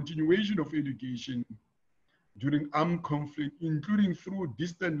facilitate continuation of education during armed conflict, including through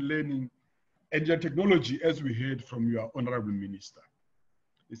distant learning and technology, as we heard from your honorable minister.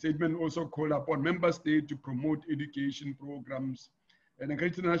 The statement also called upon member states to promote education programs and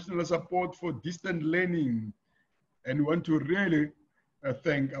encourage international support for distant learning. And we want to really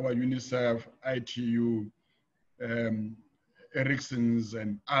thank our UNICEF, ITU, Ericsson's,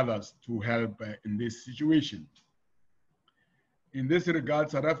 and others to help in this situation. In this regard,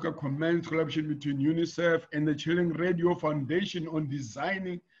 South Africa commends collaboration between UNICEF and the Children Radio Foundation on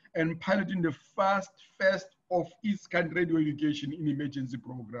designing and piloting the first of its kind radio education in emergency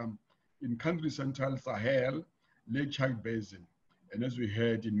program in countries Central Sahel, Lake Chad Basin, and as we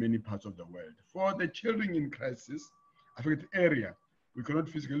heard in many parts of the world. For the children in crisis affected area, we cannot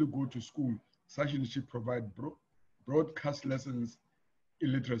physically go to school. Such initiatives provide broadcast lessons,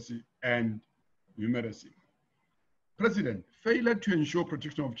 illiteracy, and numeracy. President, failure to ensure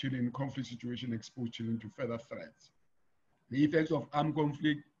protection of children in conflict situations expose children to further threats. The effects of armed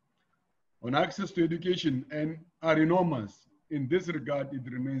conflict on access to education are enormous. In this regard,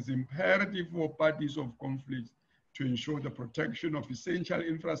 it remains imperative for parties of conflict to ensure the protection of essential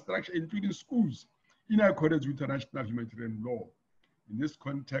infrastructure, including schools, in accordance with international humanitarian law. In this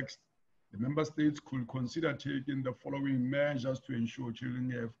context, the member states could consider taking the following measures to ensure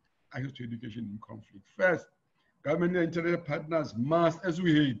children have access to education in conflict. First, government and international partners must, as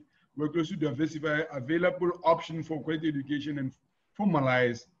we heard, work closely to diversify available options for quality education and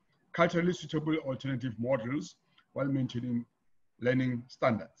formalize culturally suitable alternative models while maintaining learning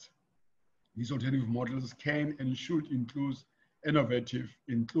standards. These alternative models can and should include innovative,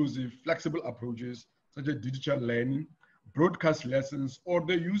 inclusive, flexible approaches such as digital learning, broadcast lessons, or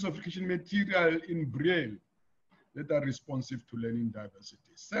the use of education material in Braille that are responsive to learning diversity.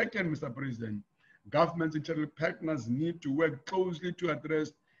 Second, Mr. President, governments and international partners need to work closely to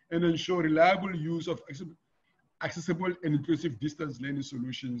address and ensure reliable use of accessible and inclusive distance learning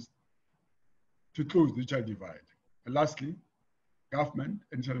solutions to close the digital divide. And lastly, government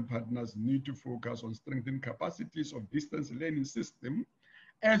and international partners need to focus on strengthening capacities of distance learning system,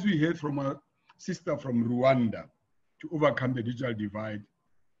 as we heard from our sister from Rwanda, to overcome the digital divide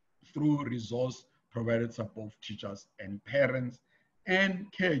through resource-provided support for teachers and parents and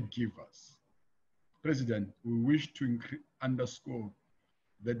caregivers. President, we wish to underscore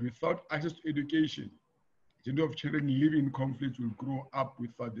that without access to education, the number of children living in conflict will grow up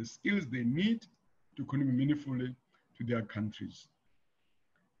without the skills they need to contribute meaningfully to their countries.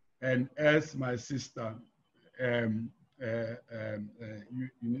 And as my sister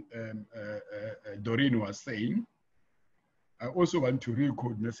Doreen was saying, I also want to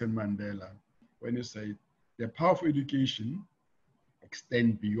re-quote Nelson Mandela when he said, the power of education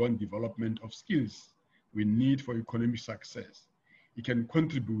extends beyond development of skills we need for economic success. It can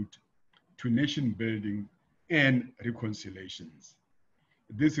contribute to nation building and reconciliations.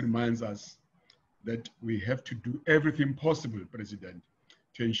 This reminds us that we have to do everything possible, President,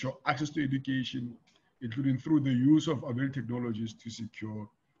 to ensure access to education, including through the use of available technologies to secure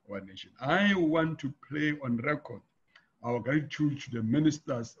our nation. I want to play on record our gratitude to the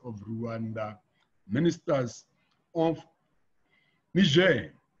ministers of Rwanda, ministers of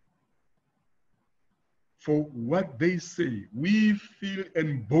Niger, for what they say. We feel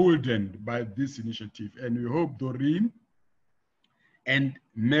emboldened by this initiative, and we hope Doreen and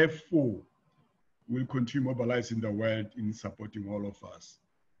NEFO will continue mobilizing the world in supporting all of us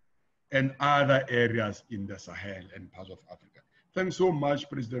and other areas in the Sahel and parts of Africa. Thanks so much,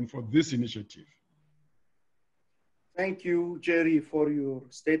 President, for this initiative. Thank you, Jerry, for your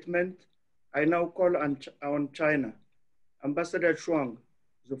statement. I now call on China. Ambassador Chuang,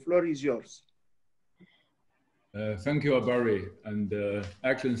 the floor is yours. Thank you, Abari, and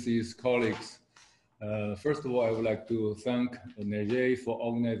Excellencies, colleagues. First of all, I would like to thank Niger for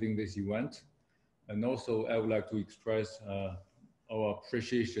organizing this event. And also, I would like to express our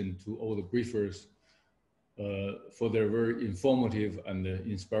appreciation to all the briefers for their very informative and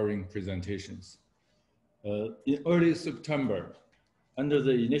inspiring presentations. In early September, under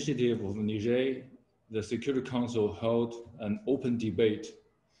the initiative of Niger, the Security Council held an open debate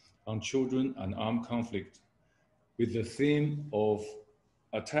on children and armed conflict with the theme of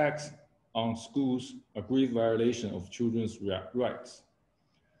attacks on schools, a grave violation of children's rights.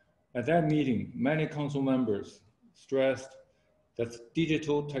 At that meeting, many council members stressed that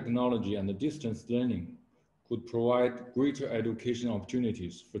digital technology and distance learning could provide greater education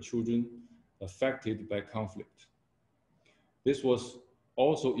opportunities for children affected by conflict. This was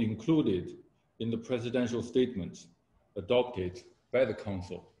also included in the presidential statement adopted by the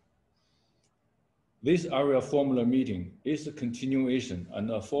council. This Arria-formula meeting is a continuation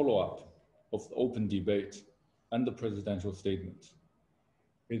and a follow-up of the open debate and the presidential statement.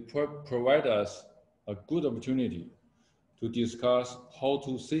 It provides us a good opportunity to discuss how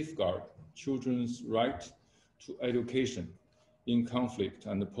to safeguard children's right to education in conflict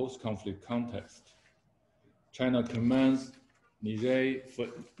and the post-conflict context. China commends Niger for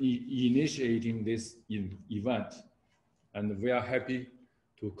initiating this event, and we are happy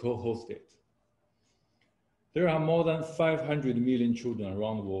to co-host it. There are more than 500 million children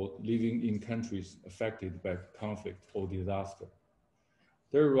around the world living in countries affected by conflict or disaster.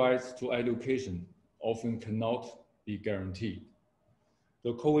 Their rights to education often cannot be guaranteed.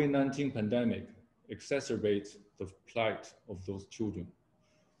 The COVID-19 pandemic exacerbates the plight of those children,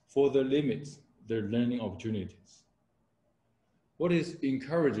 further limits their learning opportunities. What is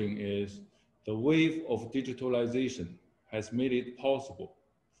encouraging is the wave of digitalization has made it possible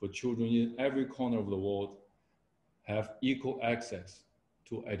for children in every corner of the world have equal access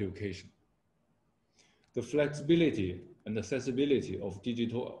to education. The flexibility and accessibility of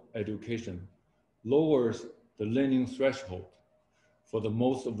digital education lowers the learning threshold for the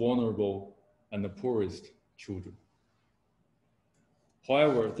most vulnerable and the poorest children.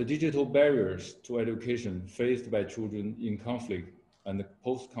 However, the digital barriers to education faced by children in conflict and the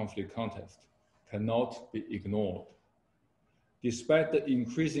post-conflict context cannot be ignored. Despite the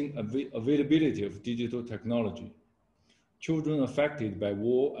increasing availability of digital technology, children affected by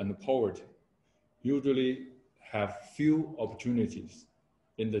war and poverty usually have few opportunities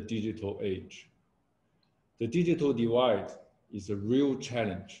in the digital age. The digital divide is a real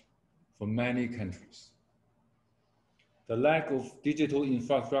challenge for many countries. The lack of digital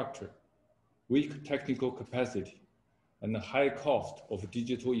infrastructure, weak technical capacity, and the high cost of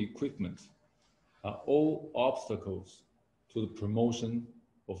digital equipment are all obstacles to the promotion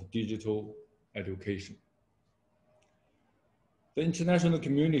of digital education. The international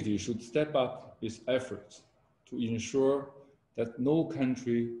community should step up its efforts to ensure that no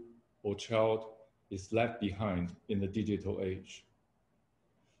country or child is left behind in the digital age.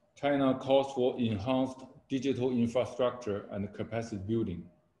 China calls for enhanced digital infrastructure and capacity building,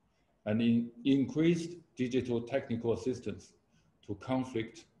 and increased digital technical assistance to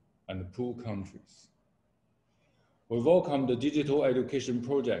conflict and poor countries. We welcome the digital education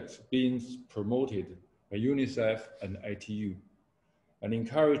projects being promoted by UNICEF and ITU, and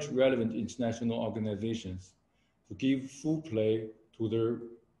encourage relevant international organizations to give full play to their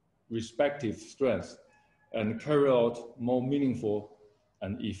respective strengths and carry out more meaningful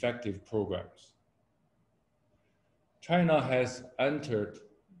and effective programs. China has entered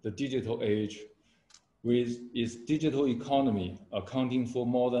the digital age with its digital economy accounting for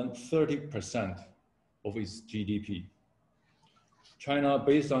more than 30% of its GDP. China,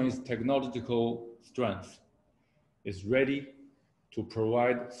 based on its technological strength, is ready to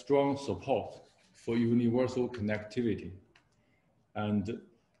provide strong support for universal connectivity and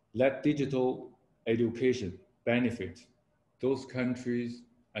let digital education benefit those countries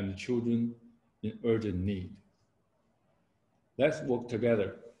and children in urgent need. Let's work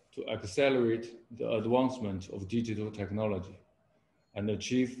together to accelerate the advancement of digital technology and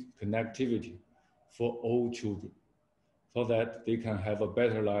achieve connectivity for all children so that they can have a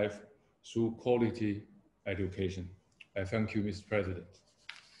better life through quality education. I thank you, Mr. President.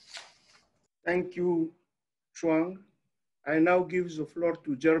 Thank you, Chuang. I now give the floor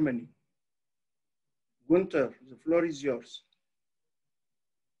to Germany. Gunther, the floor is yours.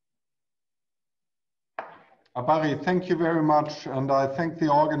 Abari, thank you very much, and I thank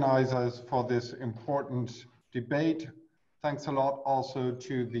the organizers for this important debate. Thanks a lot also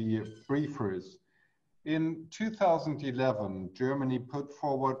to the briefers. In 2011, Germany put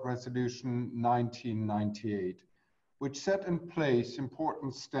forward Resolution 1998, which set in place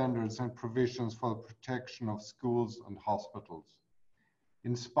important standards and provisions for the protection of schools and hospitals.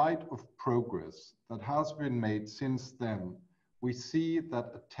 In spite of progress that has been made since then, we see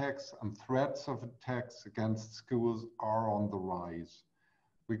that attacks and threats of attacks against schools are on the rise.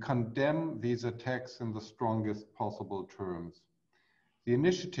 We condemn these attacks in the strongest possible terms. The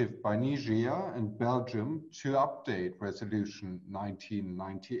initiative by Niger and Belgium to update Resolution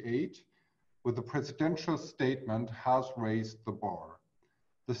 1998 with the presidential statement has raised the bar.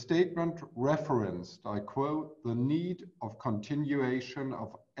 The statement referenced, I quote, the need of continuation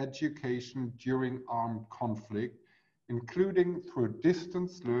of education during armed conflict, including through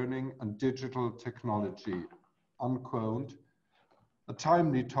distance learning and digital technology, unquote, a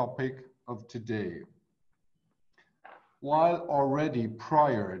timely topic of today. While already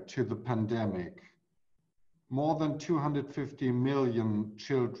prior to the pandemic, more than 250 million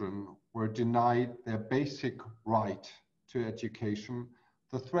children were denied their basic right to education,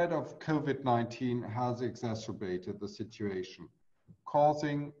 the threat of COVID-19 has exacerbated the situation,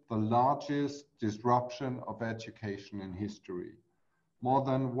 causing the largest disruption of education in history. More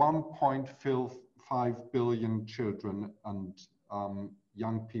than 1.5 billion children and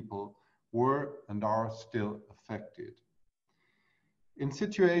young people were and are still affected. In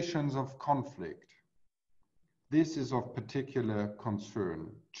situations of conflict, this is of particular concern.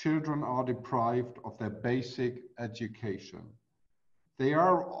 Children are deprived of their basic education. They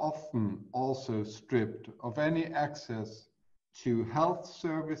are often also stripped of any access to health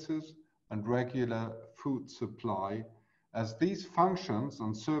services and regular food supply, as these functions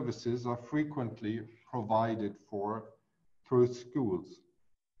and services are frequently provided for through schools.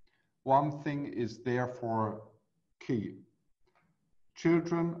 One thing is therefore key.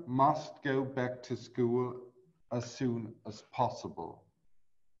 Children must go back to school as soon as possible.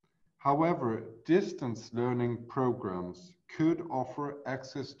 However, distance learning programs could offer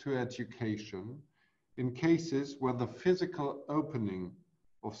access to education in cases where the physical opening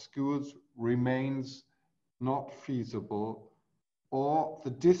of schools remains not feasible or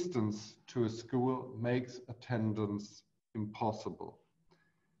the distance to a school makes attendance impossible.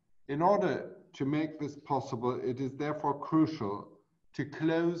 In order to make this possible, it is therefore crucial to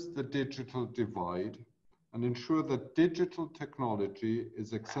close the digital divide and ensure that digital technology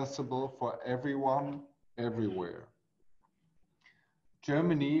is accessible for everyone, everywhere.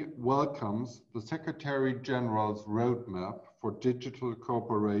 Germany welcomes the Secretary General's roadmap for digital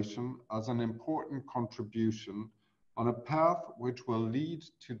cooperation as an important contribution on a path which will lead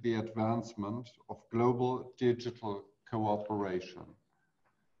to the advancement of global digital cooperation.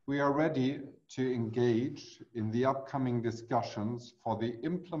 We are ready to engage in the upcoming discussions for the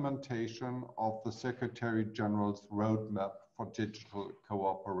implementation of the Secretary General's roadmap for digital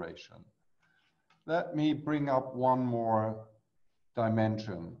cooperation. Let me bring up one more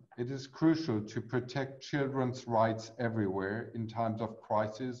dimension. It is crucial to protect children's rights everywhere in times of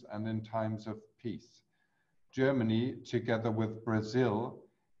crisis and in times of peace. Germany, together with Brazil,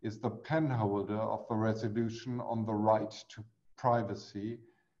 is the penholder of the resolution on the right to privacy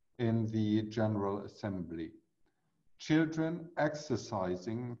in the General Assembly. Children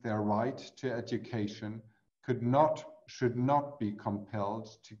exercising their right to education should not be compelled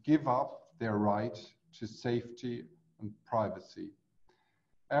to give up their right to safety and privacy.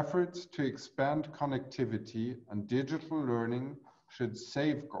 Efforts to expand connectivity and digital learning should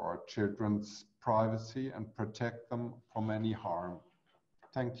safeguard children's privacy and protect them from any harm.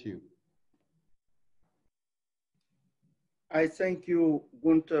 Thank you. I thank you,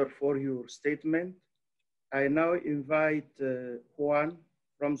 Gunther, for your statement. I now invite Juan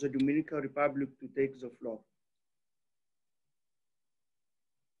from the Dominican Republic to take the floor.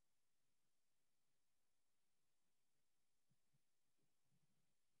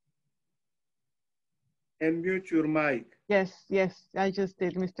 Unmute your mic. Yes, I just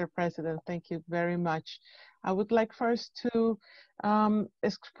did, Mr. President. Thank you very much. I would like first to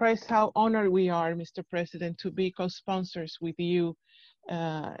express how honored we are, Mr. President, to be co-sponsors with you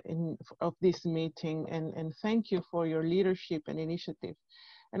of this meeting, and thank you for your leadership and initiative.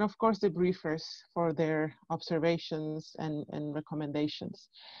 And of course, the briefers for their observations and recommendations.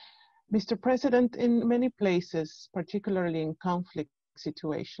 Mr. President, in many places, particularly in conflict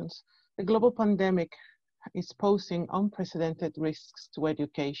situations, the global pandemic is posing unprecedented risks to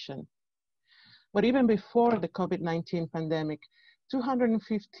education. But even before the COVID-19 pandemic,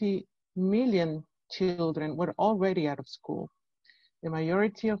 250 million children were already out of school, the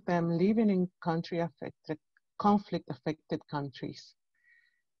majority of them living in conflict-affected countries.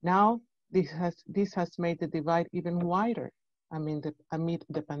 Now, this has made the divide even wider amid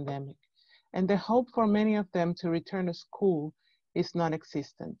the pandemic, and the hope for many of them to return to school is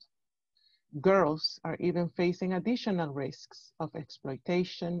non-existent. Girls are even facing additional risks of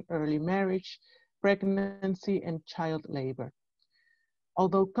exploitation, early marriage, pregnancy, and child labor.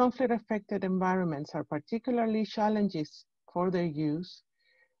 Although conflict-affected environments are particularly challenges for their use,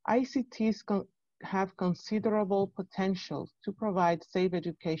 ICTs have considerable potential to provide safe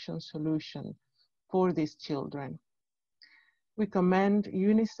education solutions for these children. We commend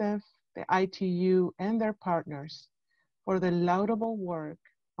UNICEF, the ITU, and their partners for the laudable work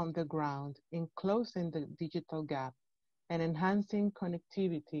on the ground in closing the digital gap and enhancing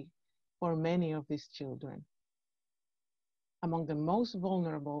connectivity for many of these children. Among the most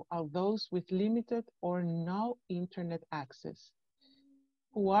vulnerable are those with limited or no internet access,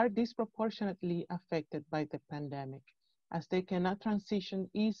 who are disproportionately affected by the pandemic, as they cannot transition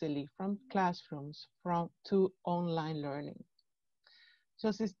easily from classrooms to online learning.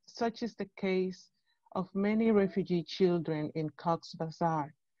 Such is the case of many refugee children in Cox's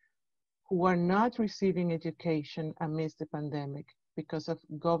Bazar, who are not receiving education amidst the pandemic because of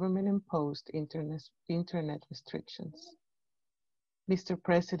government-imposed internet restrictions. Mr.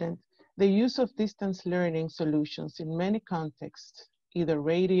 President, the use of distance learning solutions in many contexts, either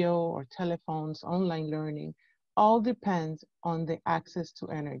radio or telephones, online learning, all depend on the access to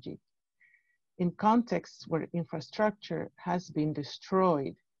energy. In contexts where infrastructure has been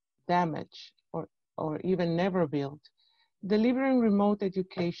destroyed, damaged, or even never built, delivering remote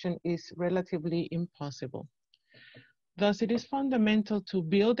education is relatively impossible. Thus, it is fundamental to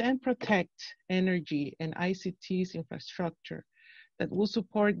build and protect energy and ICT's infrastructure that will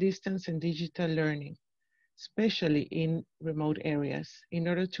support distance and digital learning, especially in remote areas, in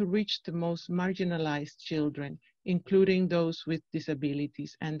order to reach the most marginalized children, including those with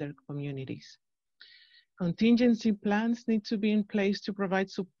disabilities and their communities. Contingency plans need to be in place to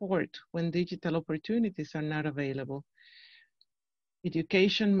provide support when digital opportunities are not available.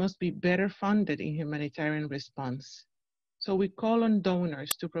 Education must be better funded in humanitarian response. So we call on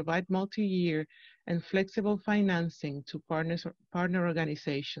donors to provide multi-year and flexible financing to partner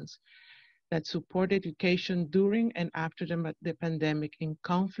organizations that support education during and after the pandemic in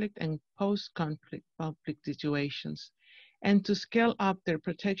conflict and post-conflict situations, and to scale up their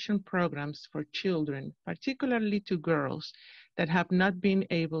protection programs for children, particularly to girls that have not been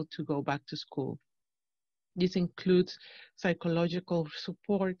able to go back to school. This includes psychological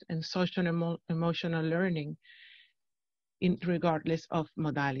support and social and emotional learning regardless of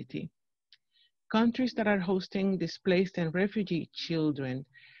modality. Countries that are hosting displaced and refugee children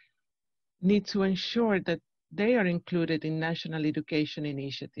need to ensure that they are included in national education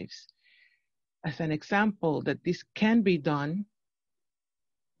initiatives. As an example that this can be done,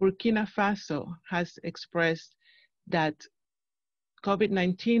 Burkina Faso has expressed that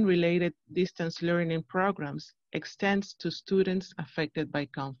COVID-19 related distance learning programs extends to students affected by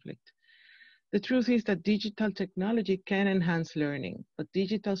conflict. The truth is that digital technology can enhance learning, but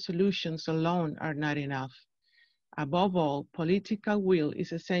digital solutions alone are not enough. Above all, political will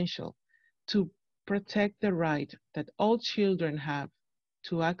is essential to protect the right that all children have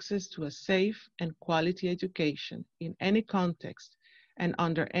to access to a safe and quality education in any context and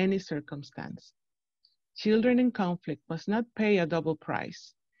under any circumstance. Children in conflict must not pay a double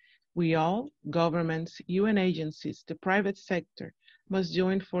price. We all, governments, UN agencies, the private sector, must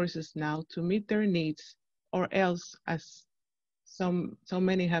join forces now to meet their needs, or else, as so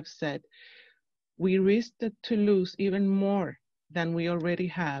many have said, we risk to lose even more than we already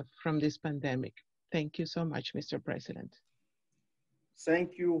have from this pandemic. Thank you so much, Mr. President.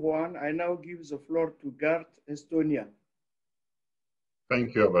 Thank you, Juan. I now give the floor to Gert, Estonia.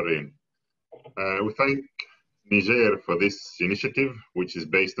 Thank you, Doreen. We thank Niger for this initiative, which is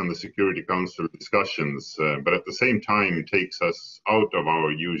based on the Security Council discussions, but at the same time takes us out of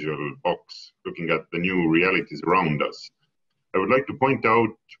our usual box, looking at the new realities around us. I would like to point out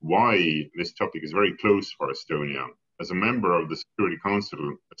why this topic is very close for Estonia. As a member of the Security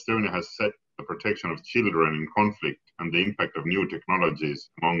Council, Estonia has set the protection of children in conflict and the impact of new technologies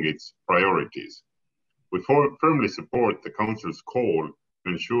among its priorities. We firmly support the Council's call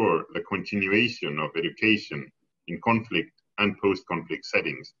to ensure the continuation of education in conflict and post-conflict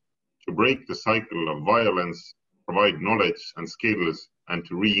settings, to break the cycle of violence, provide knowledge and skills, and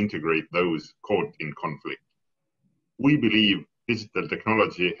to reintegrate those caught in conflict. We believe digital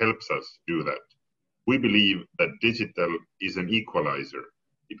technology helps us do that. We believe that digital is an equalizer.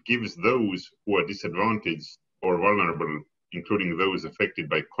 It gives those who are disadvantaged or vulnerable, including those affected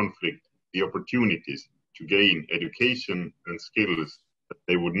by conflict, the opportunities to gain education and skills that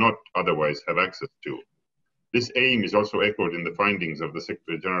they would not otherwise have access to. This aim is also echoed in the findings of the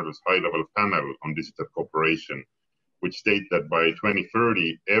Secretary General's high-level panel on digital cooperation, which state that by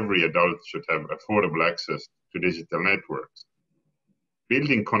 2030, every adult should have affordable access to digital networks.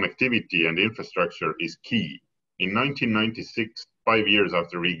 Building connectivity and infrastructure is key. In 1996, 5 years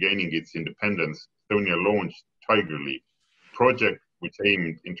after regaining its independence, Estonia launched Tigerly, a project which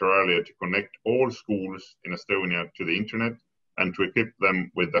aimed inter alia to connect all schools in Estonia to the internet and to equip them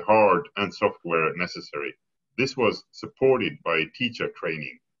with the hard and software necessary. This was supported by teacher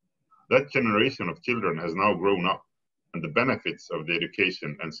training. That generation of children has now grown up, and the benefits of the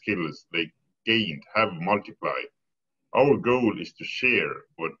education and skills they gained have multiplied. Our goal is to share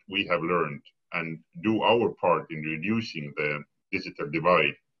what we have learned and do our part in reducing the digital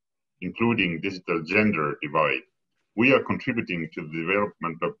divide, including digital gender divide. We are contributing to the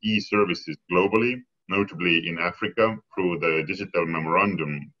development of e-services globally, notably in Africa, through the digital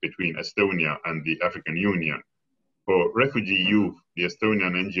memorandum between Estonia and the African Union. For refugee youth, the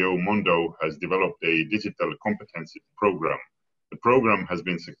Estonian NGO Mondo has developed a digital competency program. The program has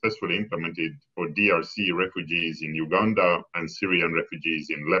been successfully implemented for DRC refugees in Uganda and Syrian refugees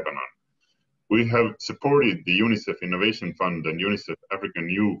in Lebanon. We have supported the UNICEF Innovation Fund and UNICEF African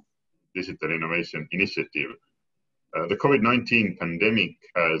Youth Digital Innovation Initiative. The COVID-19 pandemic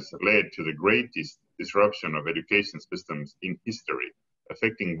has led to the greatest disruption of education systems in history,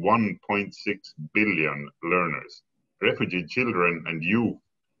 affecting 1.6 billion learners. Refugee children and youth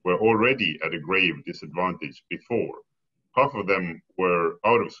were already at a grave disadvantage before. Half of them were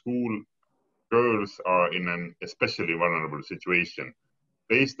out of school. Girls are in an especially vulnerable situation.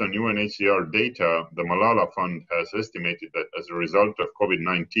 Based on UNHCR data, the Malala Fund has estimated that as a result of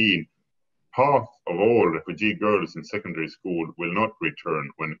COVID-19, half of all refugee girls in secondary school will not return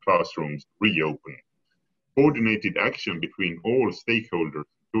when classrooms reopen. Coordinated action between all stakeholders,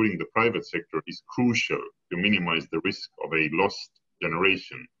 including the private sector, is crucial to minimize the risk of a lost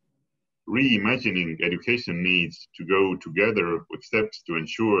generation. Reimagining education needs to go together with steps to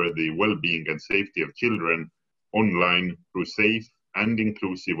ensure the well-being and safety of children online through safe and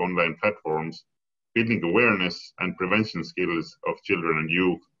inclusive online platforms, building awareness and prevention skills of children and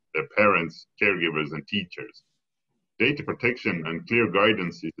youth, their parents, caregivers, and teachers. Data protection and clear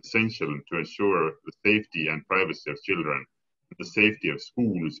guidance is essential to ensure the safety and privacy of children and the safety of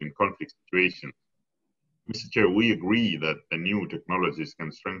schools in conflict situations. Mr. Chair, we agree that the new technologies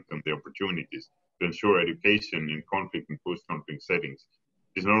can strengthen the opportunities to ensure education in conflict and post-conflict settings.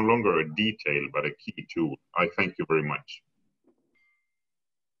 It is no longer a detail, but a key tool. I thank you very much.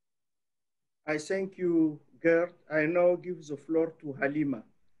 I thank you, Gert. I now give the floor to Halima,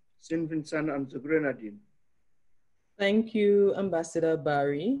 St. Vincent and the Grenadines. Thank you, Ambassador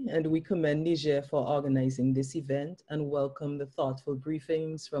Barry, and we commend Niger for organizing this event and welcome the thoughtful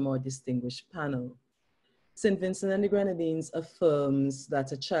briefings from our distinguished panel. St. Vincent and the Grenadines affirms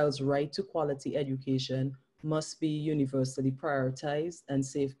that a child's right to quality education must be universally prioritized and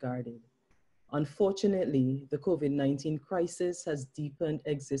safeguarded. Unfortunately, the COVID-19 crisis has deepened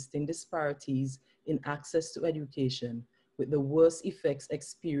existing disparities in access to education, with the worst effects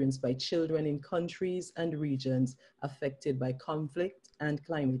experienced by children in countries and regions affected by conflict and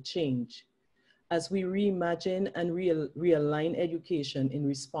climate change. As we reimagine and realign education in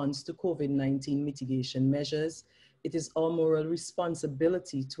response to COVID-19 mitigation measures, it is our moral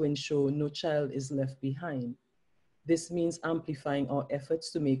responsibility to ensure no child is left behind. This means amplifying our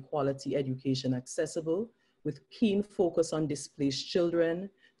efforts to make quality education accessible, with keen focus on displaced children,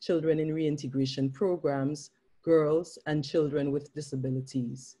 children in reintegration programs, girls, and children with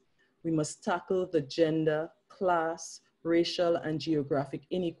disabilities. We must tackle the gender, class, racial, and geographic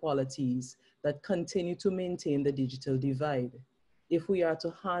inequalities that continue to maintain the digital divide if we are to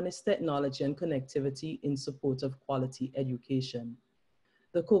harness technology and connectivity in support of quality education.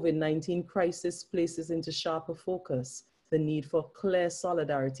 The COVID-19 crisis places into sharper focus the need for clear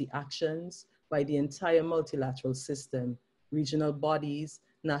solidarity actions by the entire multilateral system, regional bodies,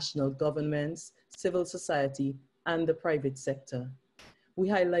 national governments, civil society, and the private sector. We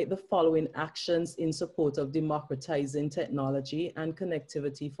highlight the following actions in support of democratizing technology and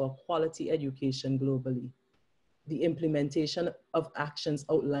connectivity for quality education globally. The implementation of actions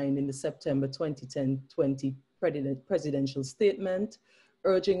outlined in the September 2010 presidential statement,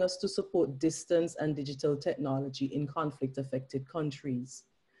 urging us to support distance and digital technology in conflict-affected countries.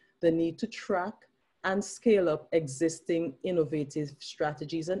 The need to track and scale up existing innovative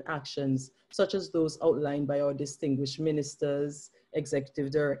strategies and actions, such as those outlined by our distinguished ministers,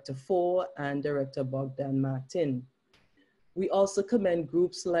 Executive Director Fore and Director Bogdan-Martin. We also commend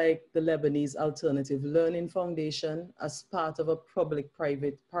groups like the Lebanese Alternative Learning Foundation as part of a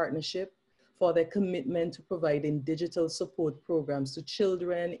public-private partnership for their commitment to providing digital support programs to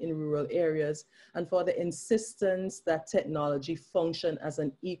children in rural areas and for the insistence that technology function as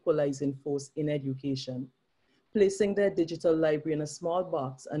an equalizing force in education. Placing their digital library in a small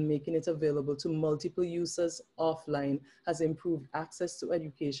box and making it available to multiple users offline has improved access to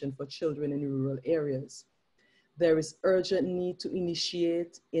education for children in rural areas. There is urgent need to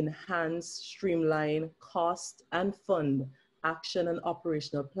initiate, enhance, streamline, cost, and fund action and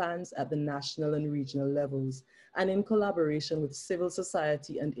operational plans at the national and regional levels, and in collaboration with civil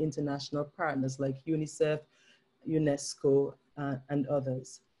society and international partners like UNICEF, UNESCO, and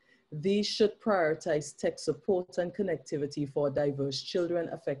others. These should prioritize tech support and connectivity for diverse children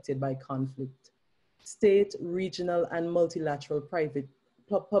affected by conflict. State, regional, and multilateral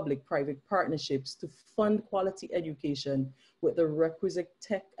public-private partnerships to fund quality education with the requisite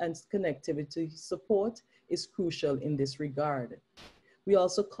tech and connectivity support is crucial in this regard. We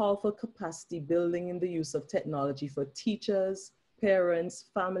also call for capacity building in the use of technology for teachers, parents,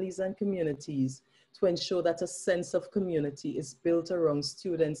 families, and communities to ensure that a sense of community is built around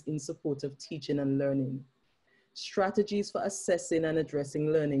students in support of teaching and learning. Strategies for assessing and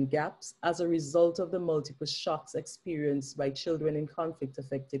addressing learning gaps as a result of the multiple shocks experienced by children in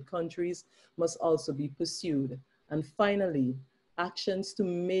conflict-affected countries must also be pursued. And finally, actions to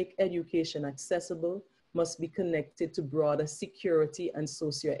make education accessible must be connected to broader security and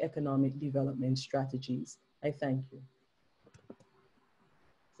socioeconomic development strategies. I thank you.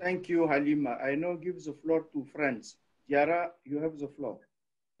 Thank you, Halima. I now give the floor to friends. Yara, you have the floor.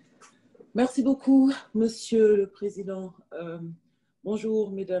 Merci beaucoup, Monsieur le Président. Bonjour,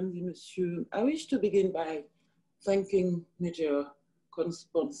 Mesdames et Messieurs. I wish to begin by thanking Niger,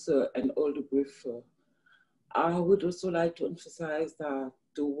 co-sponsor, and all the briefer. I would also like to emphasize that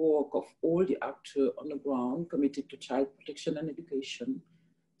the work of all the actors on the ground committed to child protection and education,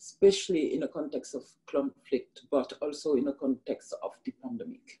 especially in a context of conflict, but also in a context of the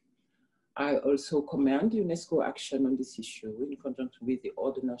pandemic. I also commend UNESCO action on this issue in conjunction with the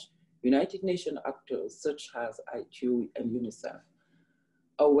other United Nations actors such as ITU and UNICEF.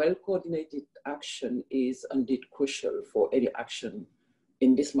 A well-coordinated action is indeed crucial for any action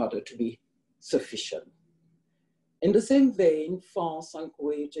in this matter to be sufficient. In the same vein, France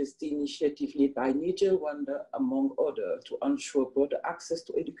encourages the initiative led by Niger, Rwanda, among others, to ensure broader access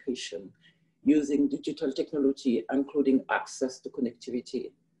to education using digital technology, including access to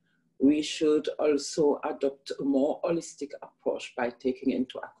connectivity. We should also adopt a more holistic approach by taking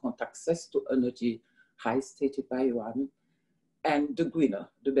into account access to energy, as stated by Iran, and the greener,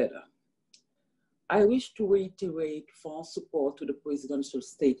 the better. I wish to reiterate France support to the presidential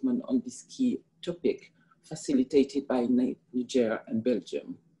statement on this key topic, facilitated by Niger and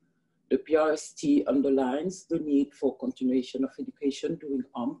Belgium. The PRST underlines the need for continuation of education during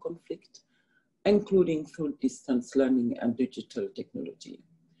armed conflict, including through distance learning and digital technology.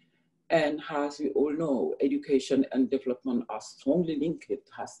 And as we all know, education and development are strongly linked,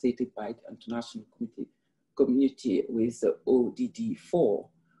 as stated by the international community with the ODD4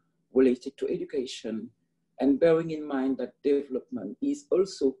 related to education, and bearing in mind that development is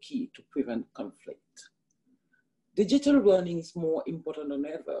also key to prevent conflict. Digital learning is more important than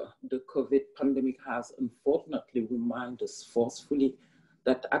ever. The COVID pandemic has unfortunately reminded us forcefully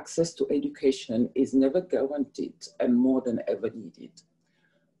that access to education is never guaranteed and more than ever needed.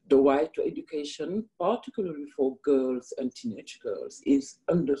 The right to education, particularly for girls and teenage girls, is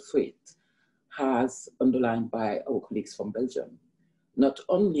under threat, as underlined by our colleagues from Belgium. Not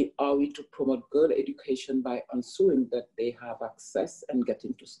only are we to promote girl education by ensuring that they have access and get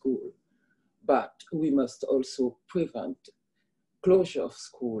into school, but we must also prevent closure of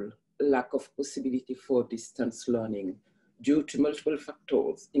school, lack of possibility for distance learning due to multiple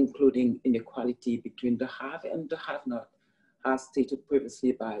factors, including inequality between the have and the have not, as stated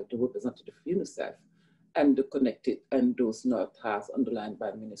previously by the representative of UNICEF, and the connected and those not, as underlined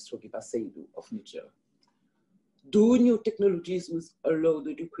by Minister Guimba-Saidou of Niger. Do new technologies will allow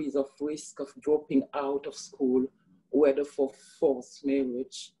the decrease of risk of dropping out of school, whether for forced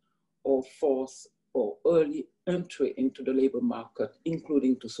marriage or forced or early entry into the labor market,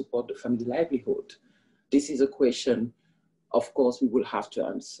 including to support the family livelihood? This is a question, of course, we will have to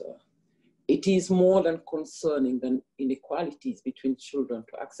answer. It is more than concerning than inequalities between children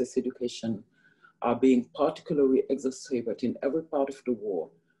to access education are being particularly exacerbated in every part of the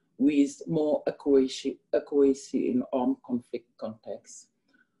world, with more accuracy in armed conflict contexts,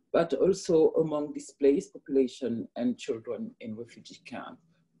 but also among displaced population and children in refugee camps.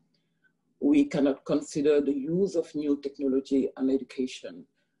 We cannot consider the use of new technology and education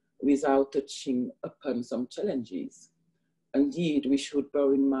without touching upon some challenges. Indeed, we should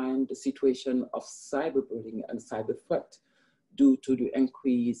bear in mind the situation of cyberbullying and cyber threat due to the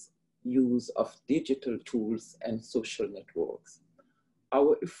increased use of digital tools and social networks.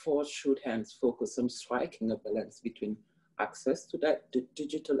 Our efforts should hence focus on striking a balance between access to the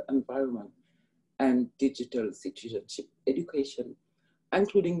digital environment and digital citizenship education,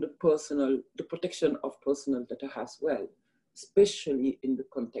 including the protection of personal data as well, especially in the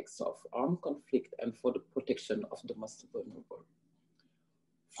context of armed conflict and for the protection of the most vulnerable.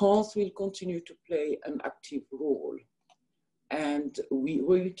 France will continue to play an active role, and we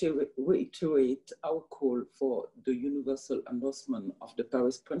reiterate our call for the universal endorsement of the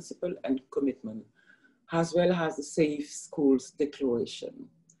Paris Principle and Commitment, as well as the Safe Schools Declaration.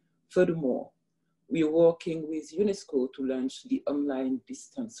 Furthermore, we are working with UNESCO to launch the online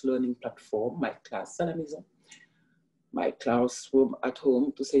distance learning platform, My Class à la Maison, My Classroom at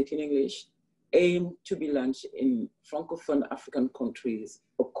Home, to say it in English, aimed to be launched in Francophone African countries,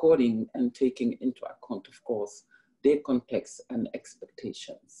 according and taking into account, of course, their context and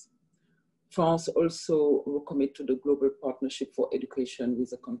expectations. France also will commit to the Global Partnership for Education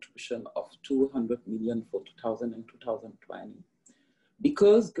with a contribution of 200 million for 2000 and 2020.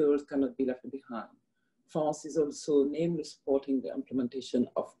 Because girls cannot be left behind, France is also namely supporting the implementation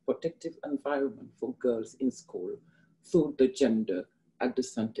of protective environment for girls in school through the Gender at the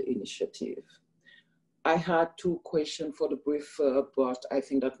Center initiative. I had two questions for the briefer, but I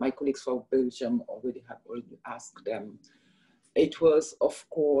think that my colleagues from Belgium already asked them. It was, of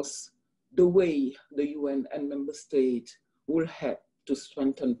course, the way the UN and member states will help to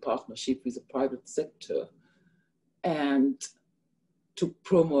strengthen partnership with the private sector and to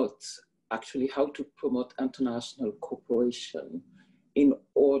promote, actually how to promote international cooperation in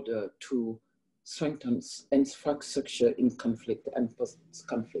order to strengthen infrastructure in conflict and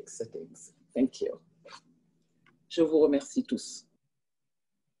post-conflict settings. Thank you. Je vous remercie tous.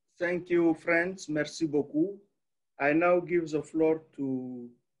 Thank you, friends. Merci beaucoup. I now give the floor to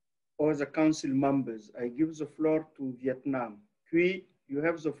all the council members. I give the floor to Vietnam. Quy, you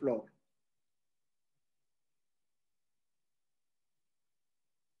have the floor.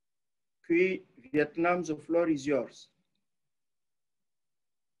 Quy, Vietnam, the floor is yours.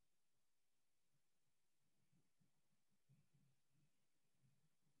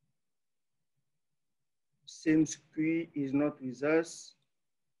 Since Quy is not with us,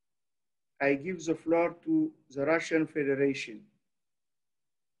 I give the floor to the Russian Federation.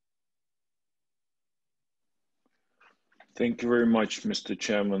 Thank you very much, Mr.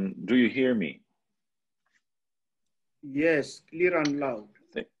 Chairman. Do you hear me? Yes, clear and loud.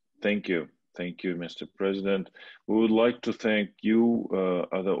 Thank you. Thank you, Mr. President. We would like to thank you,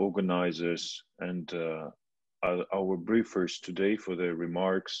 other organizers, and our briefers today for their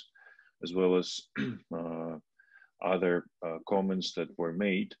remarks, as well as other comments that were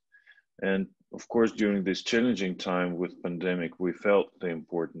made. And of course, during this challenging time with pandemic, we felt the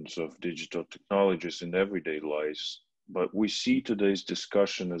importance of digital technologies in everyday lives. But we see today's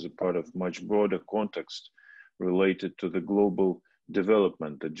discussion as a part of much broader context related to the global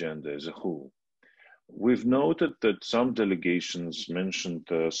development agenda as a whole. We've noted that some delegations mentioned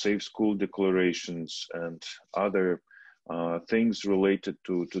safe school declarations and other things related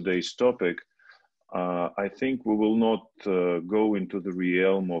to today's topic. I think we will not go into the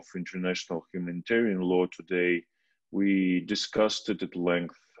realm of international humanitarian law today. We discussed it at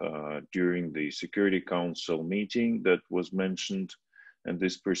length during the Security Council meeting that was mentioned, and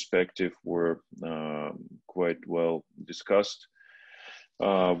this perspective were quite well discussed.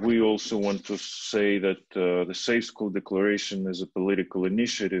 We also want to say that the Safe School Declaration is a political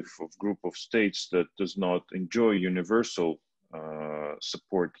initiative of group of states that does not enjoy universal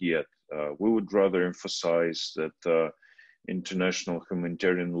support yet. We would rather emphasize that international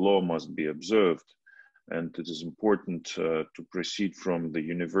humanitarian law must be observed, and it is important to proceed from the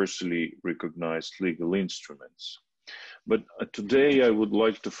universally recognized legal instruments. But today I would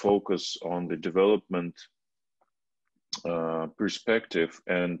like to focus on the development perspective,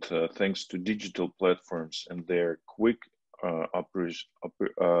 and thanks to digital platforms and their quick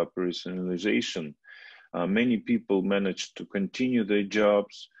operationalization, many people managed to continue their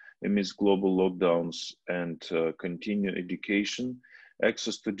jobs amidst global lockdowns and continue education.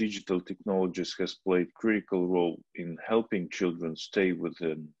 Access to digital technologies has played critical role in helping children stay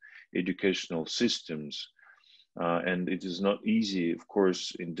within educational systems. And it is not easy, of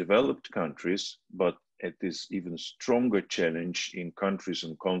course, in developed countries, but it is even stronger challenge in countries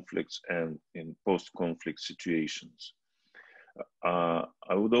in conflicts and in post-conflict situations.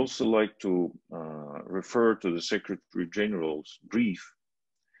 I would also like to refer to the Secretary General's brief,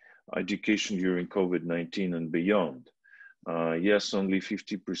 Education During COVID-19 and Beyond. Yes, only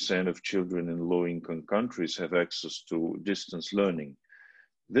 50% of children in low-income countries have access to distance learning.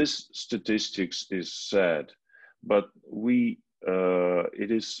 This statistics is sad, but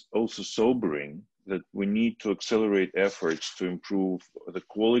it is also sobering that we need to accelerate efforts to improve the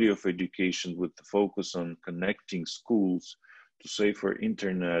quality of education with the focus on connecting schools to safer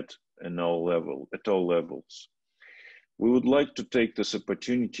internet at all levels. We would like to take this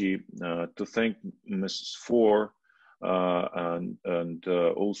opportunity to thank Mrs. Fore and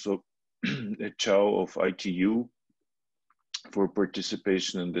also Chow of ITU for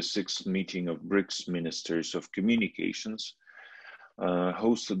participation in the 6th meeting of BRICS Ministers of Communications,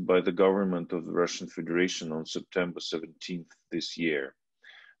 hosted by the government of the Russian Federation on September 17th this year.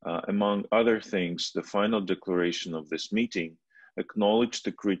 Among other things, the final declaration of this meeting acknowledged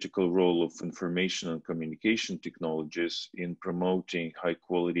the critical role of information and communication technologies in promoting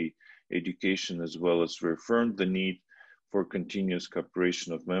high-quality education, as well as reaffirmed the need for continuous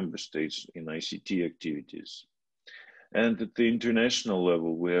cooperation of member states in ICT activities. And at the international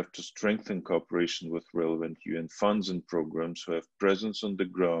level, we have to strengthen cooperation with relevant UN funds and programs who have presence on the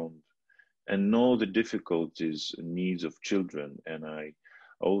ground and know the difficulties and needs of children. And I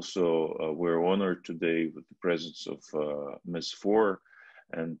also, we're honored today with the presence of Ms. Fore,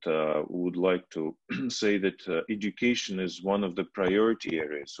 and would like to say that education is one of the priority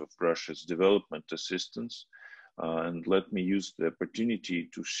areas of Russia's development assistance. And let me use the opportunity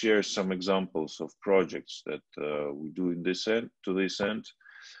to share some examples of projects that we do to this end.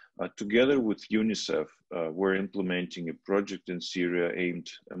 Together with UNICEF, we're implementing a project in Syria aimed,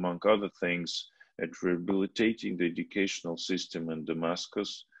 among other things, at rehabilitating the educational system in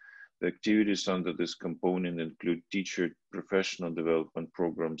Damascus. The activities under this component include teacher professional development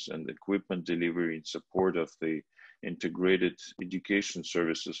programs and equipment delivery in support of the integrated education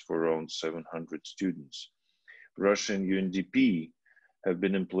services for around 700 students. Russia and UNDP have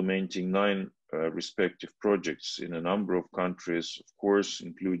been implementing 9 respective projects in a number of countries, of course,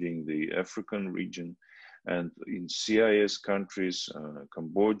 including the African region and in CIS countries,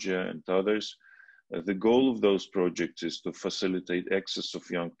 Cambodia and others. The goal of those projects is to facilitate access of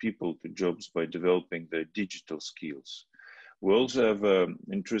young people to jobs by developing their digital skills. We also have an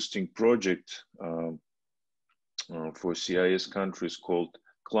interesting project for CIS countries called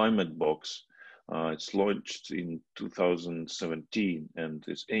Climate Box. It's launched in 2017 and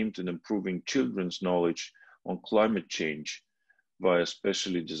is aimed at improving children's knowledge on climate change via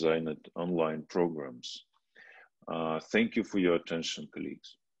specially designed online programs. Thank you for your attention,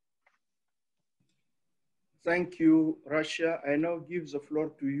 colleagues. Thank you, Russia. I now give the floor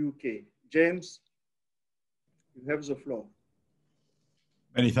to UK. James, you have the floor.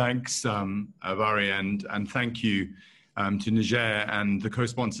 Many thanks, Avari, and thank you to Niger and the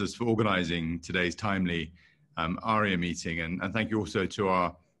co-sponsors for organizing today's timely Arria meeting. And thank you also to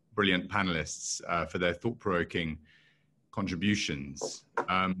our brilliant panelists for their thought-provoking contributions.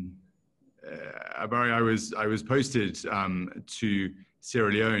 Avari, I was posted to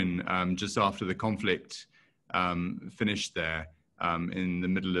Sierra Leone just after the conflict finished there in the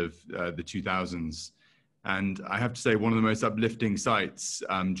middle of the 2000s. And I have to say, one of the most uplifting sights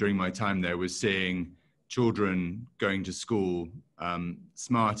during my time there was seeing children going to school,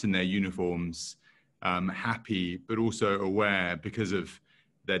 smart in their uniforms, happy, but also aware because of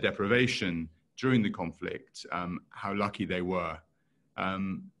their deprivation during the conflict, how lucky they were.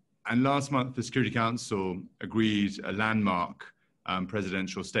 And last month, the Security Council agreed a landmark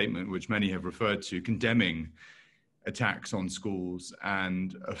presidential statement, which many have referred to, condemning attacks on schools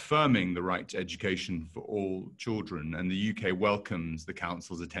and affirming the right to education for all children. And the UK welcomes the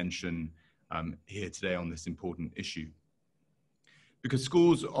Council's attention here today on this important issue. Because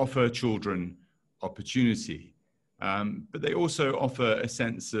schools offer children opportunity, but they also offer a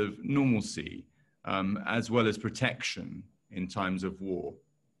sense of normalcy, as well as protection in times of war.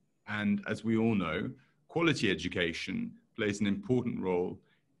 And as we all know, quality education plays an important role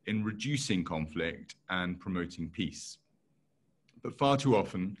in reducing conflict and promoting peace. But far too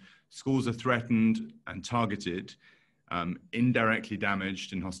often, schools are threatened and targeted, indirectly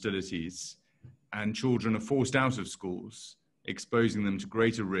damaged in hostilities, and children are forced out of schools, exposing them to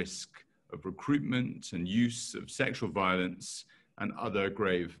greater risk of recruitment and use of sexual violence and other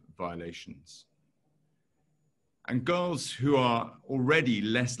grave violations. And girls who are already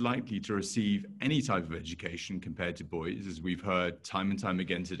less likely to receive any type of education compared to boys, as we've heard time and time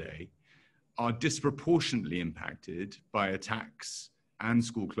again today, are disproportionately impacted by attacks and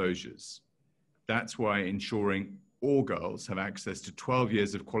school closures. That's why ensuring all girls have access to 12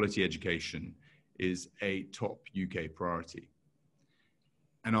 years of quality education is a top UK priority.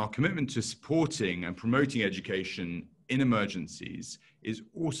 And our commitment to supporting and promoting education in emergencies is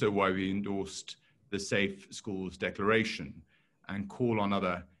also why we endorsed the Safe Schools Declaration and call on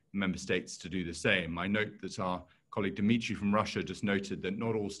other member states to do the same. I note that our colleague Dimitri from Russia just noted that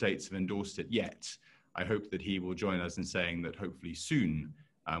not all states have endorsed it yet. I hope that he will join us in saying that hopefully soon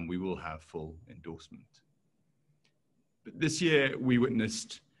we will have full endorsement. But this year we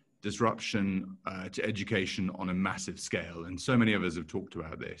witnessed disruption to education on a massive scale, and so many of us have talked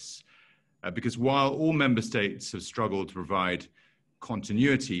about this. Because while all member states have struggled to provide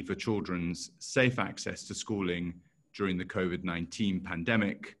continuity for children's safe access to schooling during the COVID-19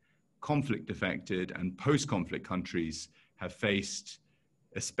 pandemic, conflict-affected and post-conflict countries have faced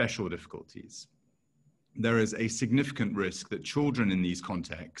special difficulties. There is a significant risk that children in these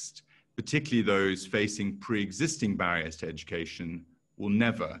contexts, particularly those facing pre-existing barriers to education, will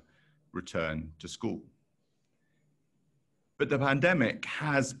never return to school. But the pandemic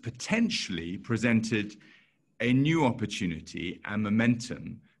has potentially presented a new opportunity and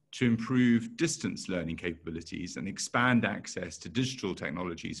momentum to improve distance learning capabilities and expand access to digital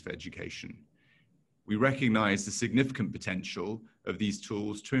technologies for education. We recognize the significant potential of these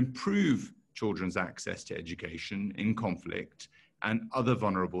tools to improve children's access to education in conflict and other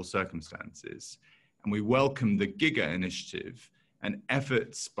vulnerable circumstances. And we welcome the GIGA initiative and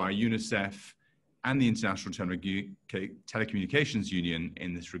efforts by UNICEF and the International Telecommunications Union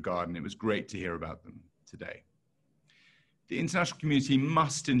in this regard, and it was great to hear about them today. The international community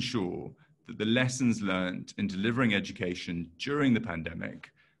must ensure that the lessons learned in delivering education during the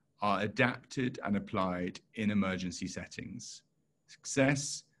pandemic are adapted and applied in emergency settings.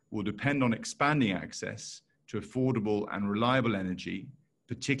 Success will depend on expanding access to affordable and reliable energy,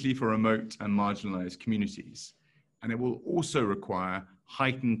 particularly for remote and marginalized communities. And it will also require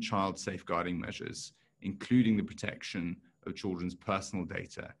heightened child safeguarding measures, including the protection of children's personal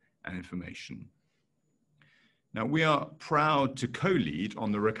data and information. Now, we are proud to co-lead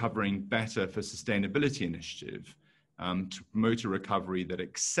on the Recovering Better for Sustainability initiative to promote a recovery that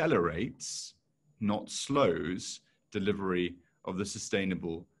accelerates, not slows, delivery of the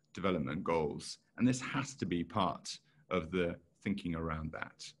Sustainable Development Goals. And this has to be part of the thinking around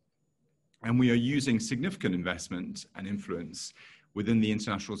that. And we are using significant investment and influence within the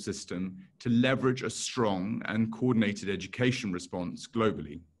international system to leverage a strong and coordinated education response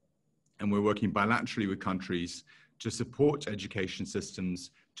globally. And we're working bilaterally with countries to support education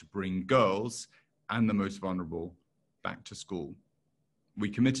systems to bring girls and the most vulnerable back to school. We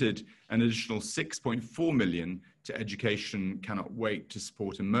committed an additional 6.4 million to Education Cannot Wait to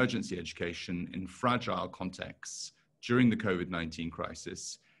support emergency education in fragile contexts during the COVID-19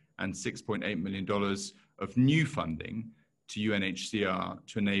 crisis, and $6.8 million of new funding to UNHCR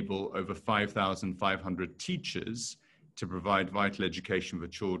to enable over 5,500 teachers to provide vital education for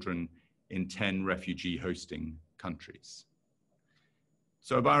children in 10 refugee hosting countries.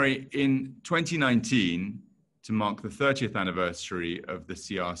 So Abari, in 2019, to mark the 30th anniversary of the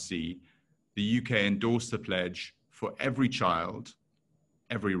CRC, the UK endorsed the pledge for every child,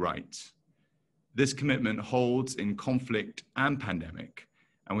 every right. This commitment holds in conflict and pandemic,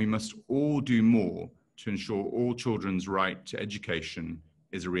 and we must all do more to ensure all children's right to education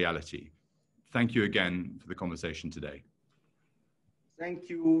is a reality. Thank you again for the conversation today. Thank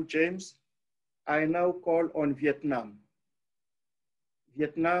you, James. I now call on Vietnam.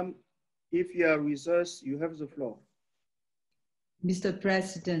 Vietnam, if you are with us, you have the floor. Mr.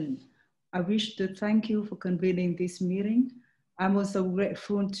 President, I wish to thank you for convening this meeting. I'm also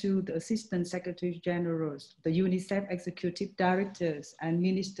grateful to the Assistant Secretary Generals, the UNICEF Executive Directors and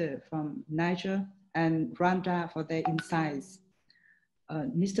Ministers from Niger and Rwanda for their insights.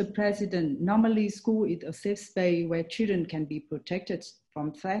 Mr. President, normally school is a safe space where children can be protected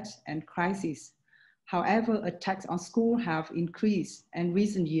from threats and crises. However, attacks on school have increased in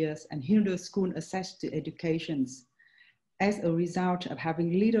recent years and hinder school access to education. As a result of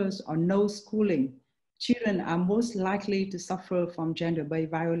having little or no schooling, children are most likely to suffer from gender-based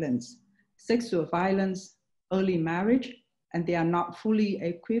violence, sexual violence, early marriage, and they are not fully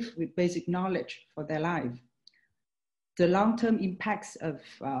equipped with basic knowledge for their life. The long-term impacts of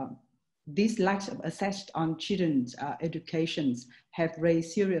these lacks of access on children's educations have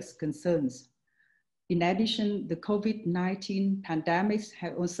raised serious concerns. In addition, the COVID-19 pandemic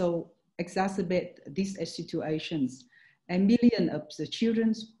has also exacerbated these situations, and millions of the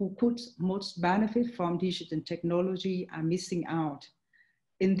children who could most benefit from digital technology are missing out.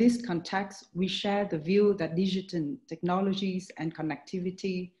 In this context, we share the view that digital technologies and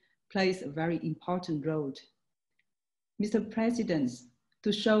connectivity plays a very important role. Mr. President,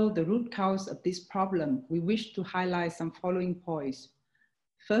 to show the root cause of this problem, we wish to highlight some following points.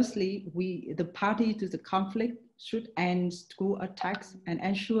 Firstly, the party to the conflict should end school attacks and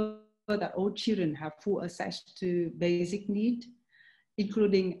ensure that all children have full access to basic needs,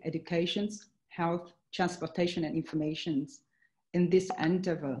 including education, health, transportation, and information. In this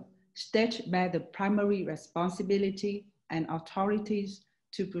endeavor, states bear the primary responsibility and authorities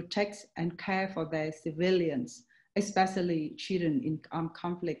to protect and care for their civilians, especially children in armed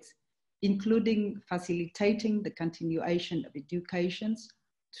conflicts, including facilitating the continuation of education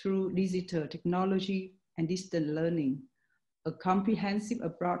through digital technology and distant learning. A comprehensive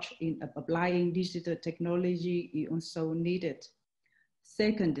approach in applying digital technology is also needed.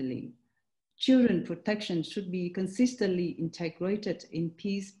 Secondly, children protection should be consistently integrated in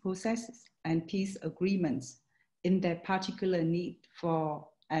peace processes and peace agreements in their particular need for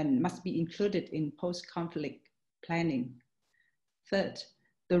and must be included in post-conflict planning. Third,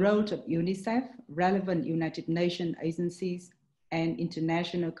 the role of UNICEF, relevant United Nations agencies, and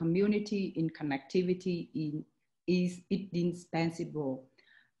international community in connectivity is indispensable.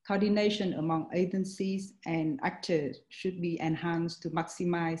 Coordination among agencies and actors should be enhanced to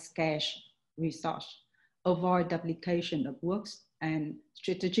maximize scarce resource, avoid duplication of works, and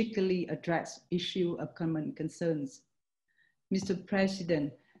strategically address issues of common concerns. Mr.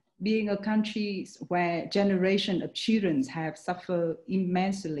 President, being a country where generations of children have suffered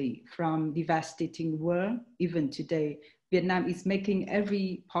immensely from devastating war, even today, Vietnam is making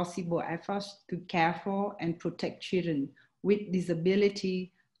every possible effort to care for and protect children with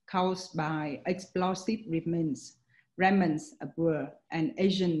disability caused by explosive remnants of war and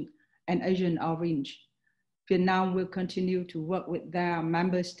Agent Orange. Vietnam will continue to work with their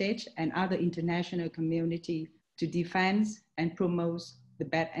member states and other international community to defend and promote the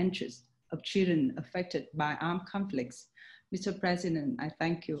best interests of children affected by armed conflicts. Mr. President, I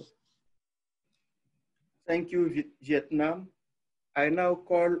thank you. Thank you, Vietnam. I now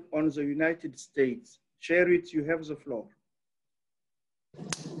call on the United States. Sherrit, you have the floor.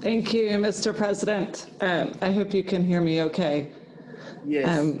 Thank you, Mr. President. I hope you can hear me okay.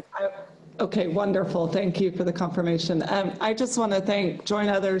 Yes. Okay, wonderful. Thank you for the confirmation. I just want to join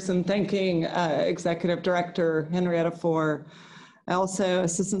others in thanking Executive Director Henrietta Fore, also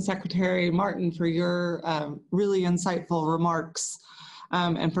Assistant Secretary Martin for your really insightful remarks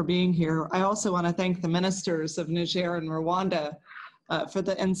and for being here. I also want to thank the ministers of Niger and Rwanda for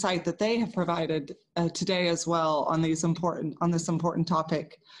the insight that they have provided today as well on this important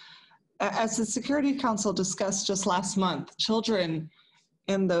topic. As the Security Council discussed just last month, children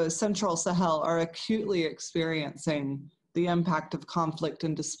in the Central Sahel are acutely experiencing the impact of conflict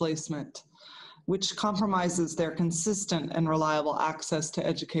and displacement, which compromises their consistent and reliable access to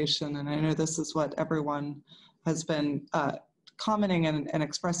education. And I know this is what everyone has been commenting and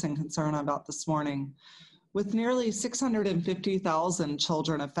expressing concern about this morning. With nearly 650,000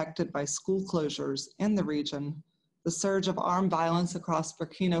 children affected by school closures in the region, the surge of armed violence across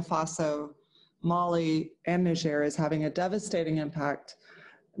Burkina Faso, Mali, and Niger is having a devastating impact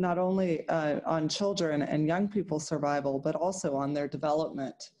not only on children and young people's survival, but also on their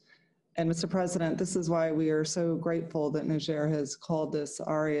development. And Mr. President, this is why we are so grateful that Niger has called this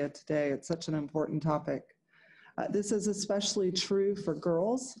Arria today. It's such an important topic. This is especially true for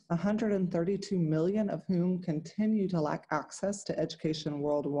girls, 132 million of whom continue to lack access to education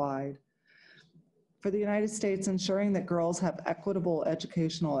worldwide. For the United States, ensuring that girls have equitable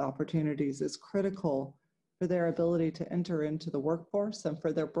educational opportunities is critical for their ability to enter into the workforce and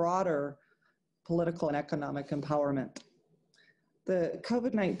for their broader political and economic empowerment. The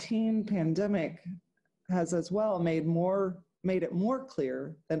COVID-19 pandemic has as well made it more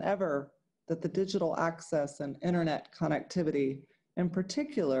clear than ever that the digital access and internet connectivity in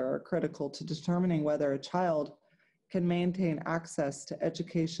particular are critical to determining whether a child can maintain access to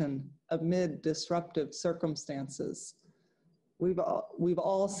education amid disruptive circumstances. We've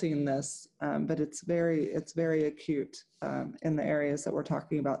all seen this, but it's very acute in the areas that we're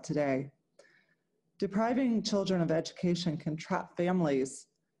talking about today. Depriving children of education can trap families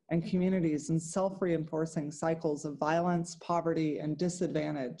and communities in self-reinforcing cycles of violence, poverty, and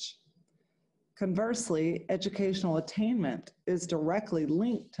disadvantage. Conversely, educational attainment is directly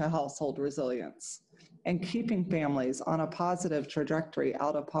linked to household resilience and keeping families on a positive trajectory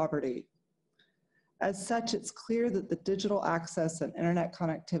out of poverty. As such, it's clear that the digital access and internet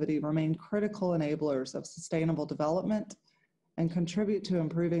connectivity remain critical enablers of sustainable development and contribute to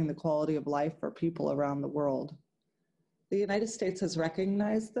improving the quality of life for people around the world. The United States has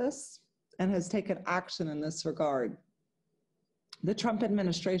recognized this and has taken action in this regard. The Trump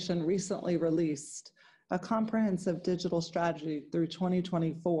administration recently released a comprehensive digital strategy through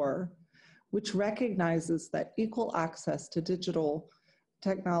 2024, which recognizes that equal access to digital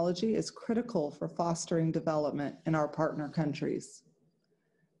technology is critical for fostering development in our partner countries.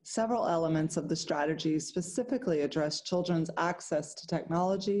 Several elements of the strategy specifically address children's access to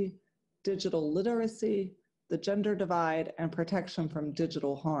technology, digital literacy, the gender divide, and protection from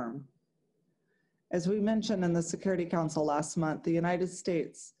digital harm. As we mentioned in the Security Council last month, the United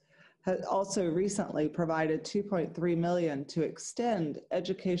States has also recently provided $2.3 million to extend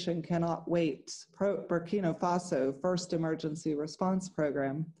Education Cannot Wait, Burkina Faso First Emergency Response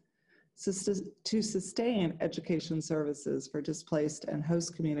Program, to sustain education services for displaced and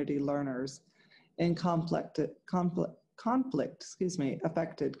host community learners in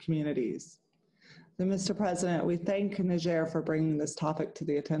conflict-affected communities. So, Mr. President, we thank Niger for bringing this topic to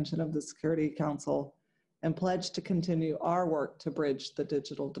the attention of the Security Council and pledge to continue our work to bridge the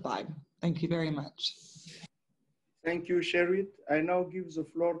digital divide. Thank you very much. Thank you, Sherit. I now give the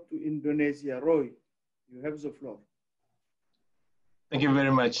floor to Indonesia. Roy, you have the floor. Thank you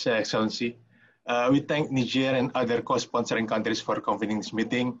very much, Excellency. We thank Niger and other co-sponsoring countries for convening this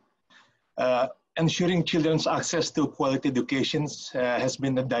meeting. Ensuring children's access to quality education has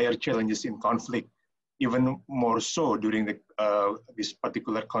been a dire challenge in conflict, even more so during this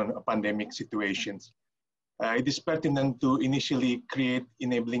particular pandemic situations. It is pertinent to initially create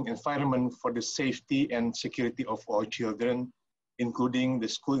enabling environment for the safety and security of all children, including the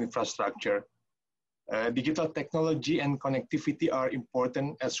school infrastructure. Digital technology and connectivity are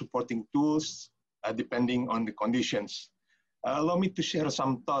important as supporting tools, depending on the conditions. Allow me to share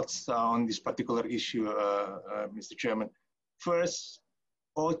some thoughts on this particular issue, Mr. Chairman. First,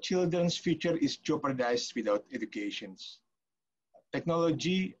 all children's future is jeopardized without education.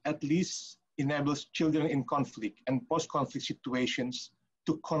 Technology at least enables children in conflict and post-conflict situations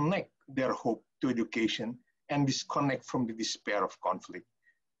to connect their hope to education and disconnect from the despair of conflict.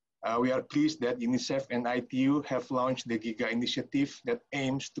 We are pleased that UNICEF and ITU have launched the GIGA initiative that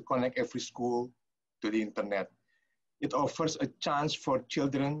aims to connect every school to the internet. It offers a chance for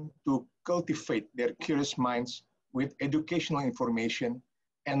children to cultivate their curious minds with educational information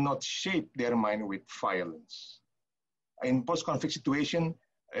and not shape their mind with violence. In post-conflict situation,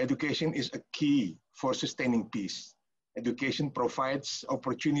 education is a key for sustaining peace. Education provides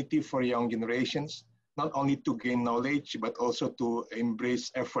opportunity for young generations not only to gain knowledge, but also to embrace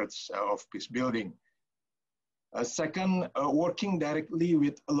efforts of peace building. Second, working directly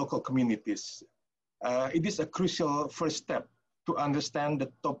with local communities. It is a crucial first step to understand the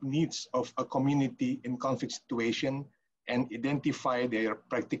top needs of a community in conflict situation and identify their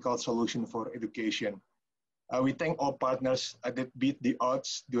practical solution for education. We thank all partners that beat the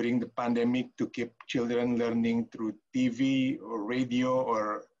odds during the pandemic to keep children learning through TV or radio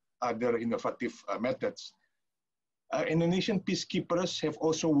or other innovative methods. Indonesian peacekeepers have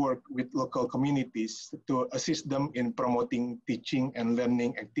also worked with local communities to assist them in promoting teaching and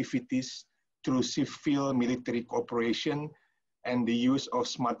learning activities through civil-military cooperation and the use of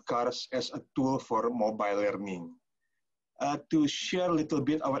smart cars as a tool for mobile learning. To share a little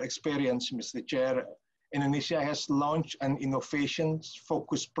bit our experience, Mr. Chair, Indonesia has launched an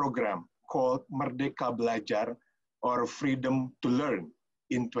innovation-focused program called Merdeka Belajar, or Freedom to Learn,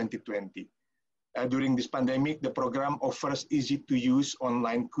 in 2020. During this pandemic, the program offers easy-to-use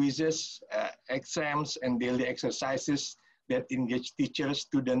online quizzes, exams, and daily exercises that engage teachers,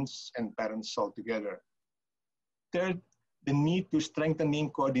 students, and parents all together. Third, the need to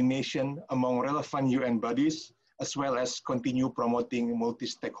strengthening coordination among relevant UN bodies, as well as continue promoting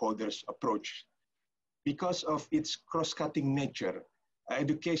multi-stakeholders approach. Because of its cross-cutting nature,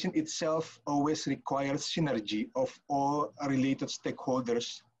 education itself always requires synergy of all related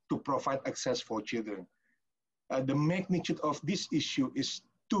stakeholders to provide access for children. The magnitude of this issue is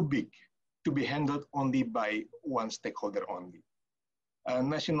too big to be handled only by one stakeholder only.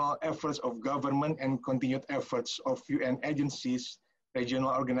 National efforts of government and continued efforts of UN agencies, regional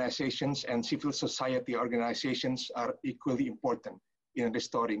organizations, and civil society organizations are equally important in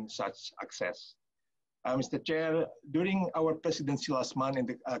restoring such access. Mr. Chair, during our presidency last month in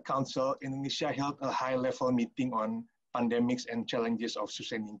the Council, Indonesia held a high-level meeting on pandemics and challenges of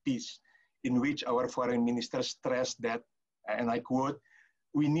sustaining peace, in which our foreign minister stressed that, and I quote,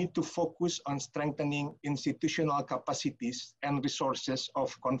 "We need to focus on strengthening institutional capacities and resources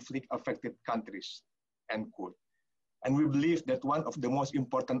of conflict-affected countries," end quote. And we believe that one of the most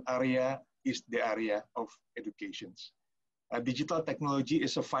important area is the area of education. Digital technology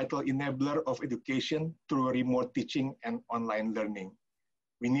is a vital enabler of education through remote teaching and online learning.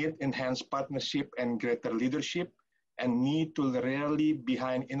 We need enhanced partnership and greater leadership, and need to rally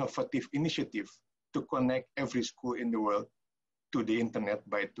behind innovative initiatives to connect every school in the world to the internet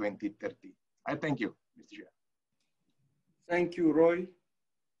by 2030. I thank you, Mr. Chair. Thank you, Roy.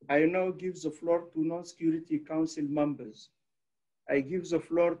 I now give the floor to Non-Security Council members. I give the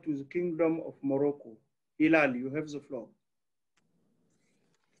floor to the Kingdom of Morocco. Hilal, you have the floor.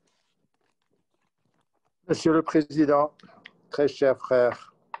 Monsieur le Président, très cher frère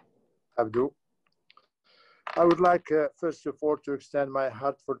Abdou, I would like first of all to extend my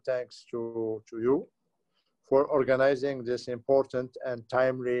heartfelt thanks to you for organizing this important and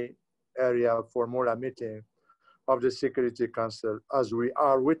timely Arria-formula meeting of the Security Council, as we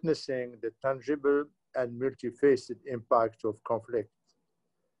are witnessing the tangible and multifaceted impact of conflict,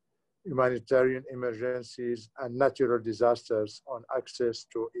 humanitarian emergencies, and natural disasters on access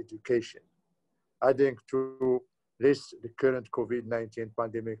to education. Adding to this, the current COVID-19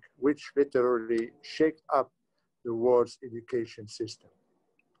 pandemic, which literally shakes up the world's education system.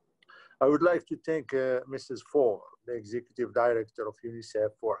 I would like to thank Mrs. Fore, the Executive Director of UNICEF,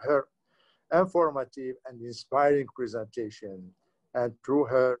 for her informative and inspiring presentation, and through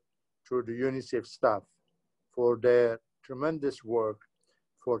her to the UNICEF staff for their tremendous work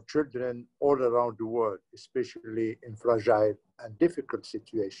for children all around the world, especially in fragile and difficult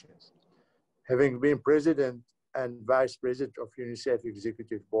situations. Having been President and Vice President of UNICEF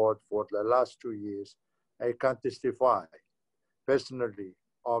Executive Board for the last 2 years, I can testify personally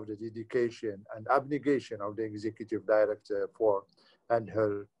of the dedication and abnegation of the Executive Director and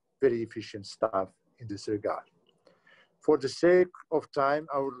her very efficient staff in this regard. For the sake of time,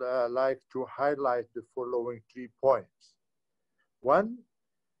 I would like to highlight the following 3 points. 1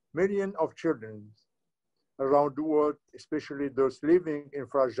 million of children around the world, especially those living in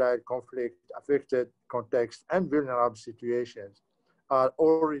fragile, conflict-affected contexts and vulnerable situations, are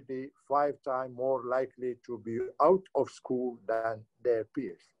already 5 times more likely to be out of school than their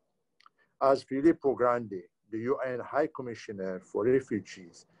peers. As Filippo Grandi, the UN High Commissioner for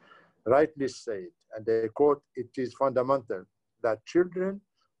Refugees, rightly said, and I quote, "It is fundamental that children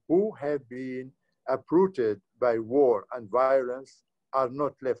who have been uprooted by war and violence are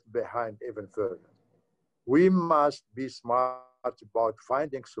not left behind even further." We must be smart about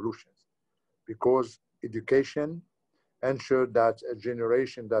finding solutions, because education ensured that a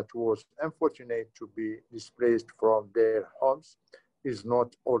generation that was unfortunate to be displaced from their homes is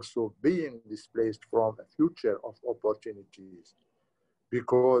not also being displaced from a future of opportunities.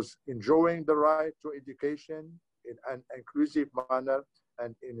 Because enjoying the right to education in an inclusive manner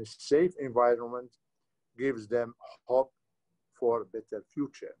and in a safe environment gives them hope for a better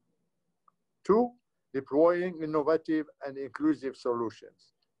future. 2, deploying innovative and inclusive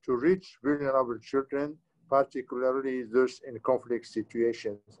solutions to reach vulnerable children, particularly those in conflict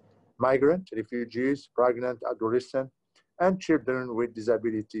situations, migrants, refugees, pregnant adolescents, and children with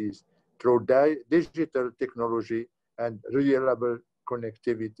disabilities through digital technology and reliable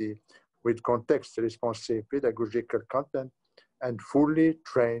connectivity with context-responsive pedagogical content and fully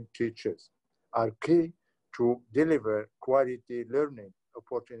trained teachers are key to deliver quality learning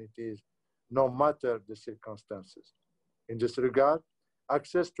opportunities no matter the circumstances. In this regard,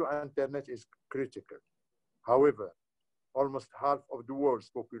 access to internet is critical. However, almost half of the world's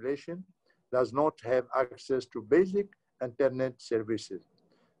population does not have access to basic internet services.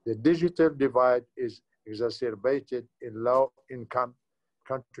 The digital divide is exacerbated in low-income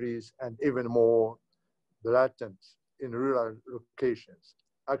countries and even more blatant in rural locations.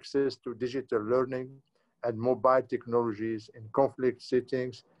 Access to digital learning and mobile technologies in conflict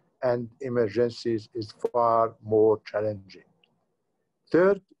settings and emergencies is far more challenging.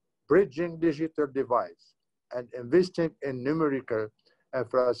 3rd, bridging digital divides, and investing in numerical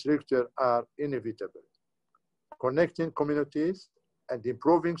infrastructure are inevitable. Connecting communities and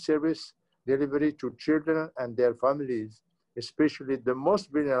improving service delivery to children and their families, especially the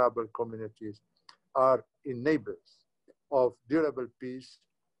most vulnerable communities, are enablers of durable peace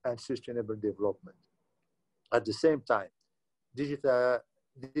and sustainable development. At the same time,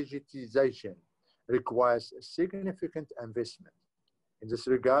 digitization requires significant investment. In this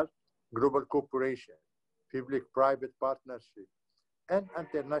regard, global cooperation, public-private partnership, and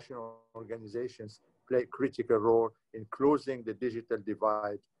international organizations play a critical role in closing the digital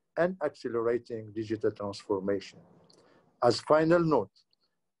divide and accelerating digital transformation. As final note,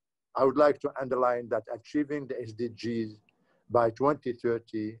 I would like to underline that achieving the SDGs by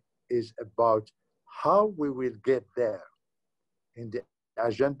 2030 is about how we will get there. In the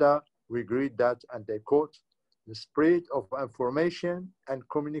agenda, we agreed that, and I quote, the spread of information and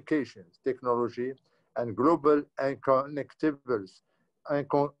communications technology and global connectables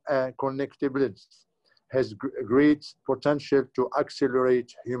has great potential to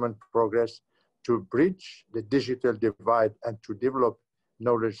accelerate human progress, to bridge the digital divide, and to develop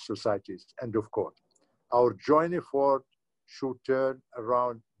knowledge societies, end of quote. Our joint effort should turn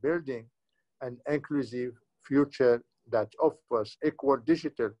around building an inclusive future that offers equal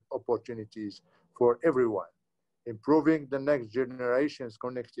digital opportunities for everyone. Improving the next generation's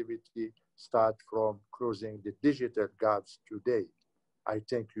connectivity start from closing the digital gaps today. I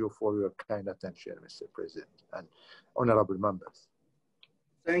thank you for your kind attention, Mr. President and honorable members.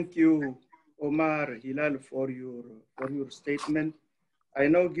 Thank you, Omar Hilal, for your statement. I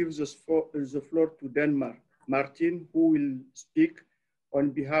now give the floor to Bogdan-Martin, who will speak on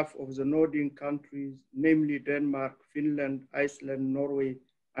behalf of the Nordic countries, namely Denmark, Finland, Iceland, Norway,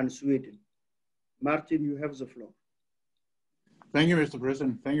 and Sweden. Martin, you have the floor. Thank you, Mr.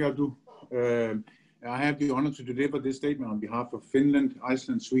 President. Thank you, Abdu. I have the honor to deliver this statement on behalf of Finland,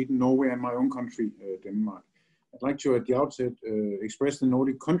 Iceland, Sweden, Norway, and my own country, Denmark. I'd like to, at the outset, express the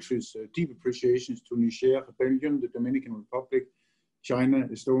Nordic countries' deep appreciations to Niger, Belgium, the Dominican Republic, China,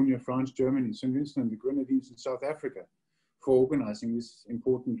 Estonia, France, Germany, St. Vincent and the Grenadines, and South Africa for organizing this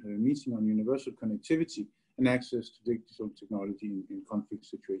important meeting on universal connectivity and access to digital technology in conflict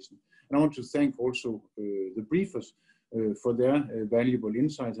situations. And I want to thank also the briefers for their valuable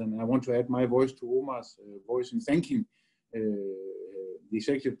insights, and I want to add my voice to Omar's voice in thanking the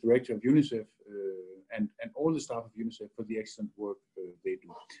Executive Director of UNICEF and all the staff of UNICEF for the excellent work they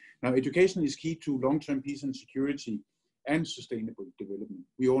do. Now, education is key to long-term peace and security and sustainable development.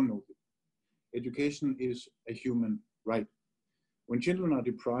 We all know that. Education is a human right. When children are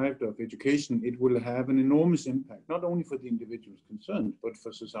deprived of education, it will have an enormous impact, not only for the individuals concerned, but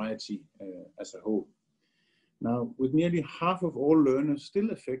for society as a whole. Now, with nearly half of all learners still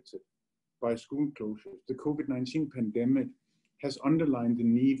affected by school closures, the COVID-19 pandemic has underlined the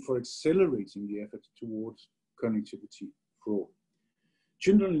need for accelerating the efforts towards connectivity for all.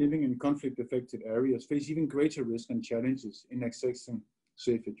 Children living in conflict-affected areas face even greater risks and challenges in accessing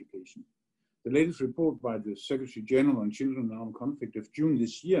safe education. The latest report by the Secretary General on Children in Armed Conflict of June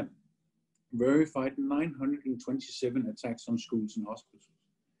this year verified 927 attacks on schools and hospitals.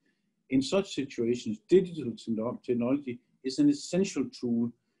 In such situations, digital technology is an essential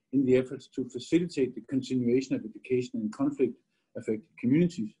tool in the efforts to facilitate the continuation of education in conflict-affected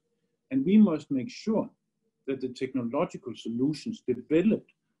communities. And we must make sure that the technological solutions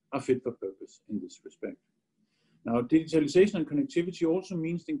developed are fit for purpose in this respect. Now, digitalization and connectivity also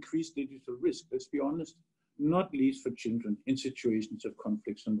means increased digital risk, let's be honest, not least for children in situations of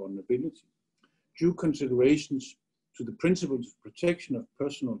conflicts and vulnerability. Due considerations to the principles of protection of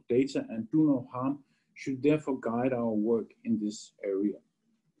personal data and do no harm should therefore guide our work in this area.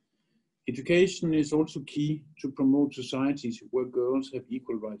 Education is also key to promote societies where girls have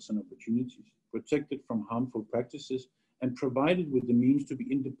equal rights and opportunities, protected from harmful practices, and provided with the means to be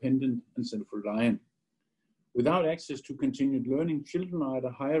independent and self-reliant. Without access to continued learning, children are at a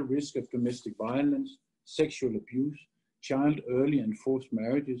higher risk of domestic violence, sexual abuse, child early and forced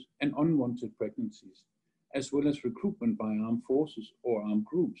marriages, and unwanted pregnancies, as well as recruitment by armed forces or armed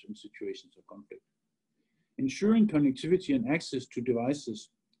groups in situations of conflict. Ensuring connectivity and access to devices,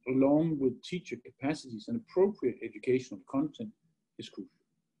 along with teacher capacities and appropriate educational content, is crucial.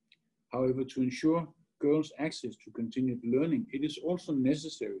 However, to ensure girls' access to continued learning, it is also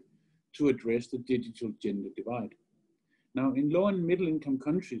necessary to address the digital gender divide. Now, in low and middle income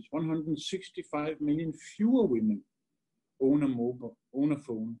countries, 165 million fewer women own a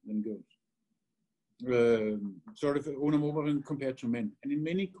phone than girls. Own a mobile phone compared to men. And in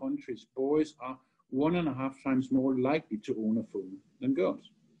many countries, boys are 1.5 times more likely to own a phone than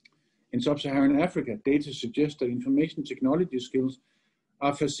girls. In sub-Saharan Africa, data suggests that information technology skills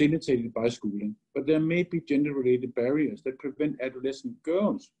are facilitated by schooling, but there may be gender-related barriers that prevent adolescent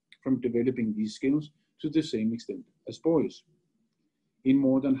girls from developing these skills to the same extent as boys. In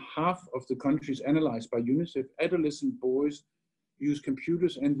more than half of the countries analyzed by UNICEF, adolescent boys use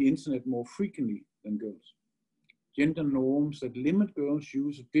computers and the internet more frequently than girls. Gender norms that limit girls'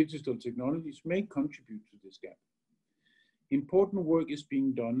 use of digital technologies may contribute to this gap. Important work is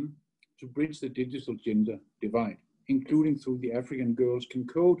being done to bridge the digital gender divide, including through the African Girls Can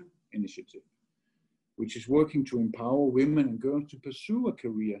Code initiative, which is working to empower women and girls to pursue a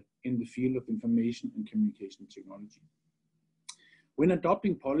career in the field of information and communication technology. When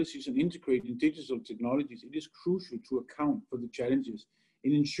adopting policies and integrating digital technologies, it is crucial to account for the challenges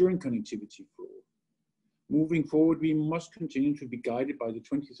in ensuring connectivity for all. Moving forward, we must continue to be guided by the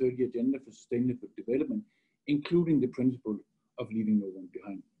 2030 Agenda for Sustainable Development, including the principle of leaving no one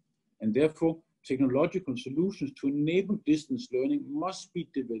behind. And therefore, technological solutions to enable distance learning must be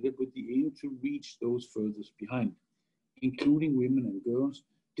developed with the aim to reach those furthest behind, including women and girls,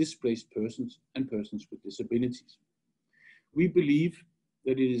 displaced persons, and persons with disabilities. We believe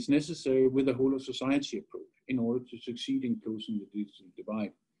that it is necessary with a whole of society approach in order to succeed in closing the digital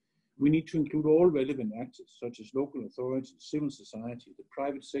divide. We need to include all relevant actors, such as local authorities, civil society, the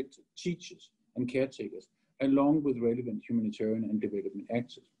private sector, teachers, and caretakers, along with relevant humanitarian and development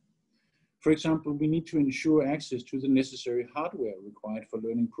actors. For example, we need to ensure access to the necessary hardware required for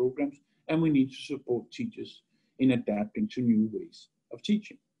learning programs, and we need to support teachers in adapting to new ways of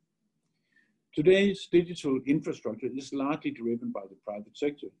teaching. Today's digital infrastructure is largely driven by the private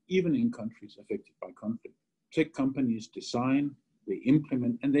sector, even in countries affected by conflict. Tech companies design, they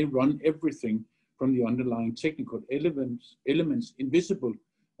implement, and they run everything from the underlying technical elements invisible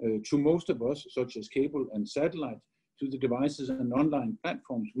to most of us, such as cable and satellite, to the devices and online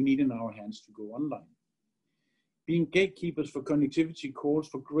platforms we need in our hands to go online. Being gatekeepers for connectivity calls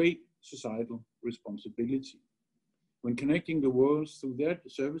for great societal responsibility. When connecting the world through their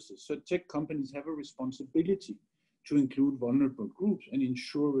services, so tech companies have a responsibility to include vulnerable groups and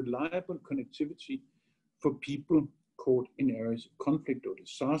ensure reliable connectivity for people caught in areas of conflict or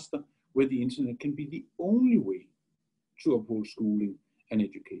disaster, where the internet can be the only way to uphold schooling and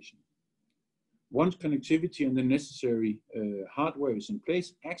education. Once connectivity and the necessary hardware is in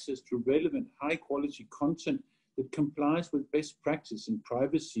place, access to relevant high-quality content that complies with best practice in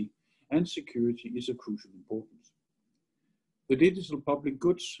privacy and security is of crucial importance. The Digital Public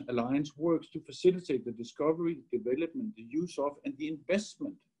Goods Alliance works to facilitate the discovery, development, the use of, and the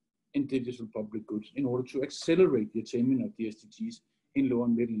investment in digital public goods in order to accelerate the attainment of the SDGs in low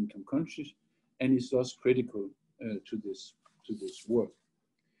and middle income countries, and is thus critical to this work.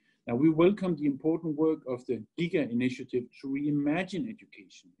 Now, we welcome the important work of the GIGA initiative to reimagine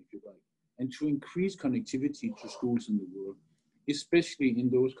education, if you like, and to increase connectivity to schools in the world, especially in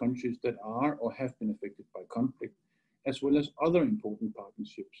those countries that are or have been affected by conflict, as well as other important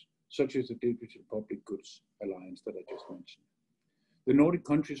partnerships, such as the Digital Public Goods Alliance that I just mentioned. The Nordic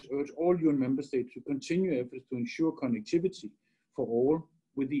countries urge all UN member states to continue efforts to ensure connectivity for all,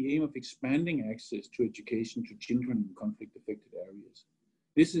 with the aim of expanding access to education to children in conflict-affected areas.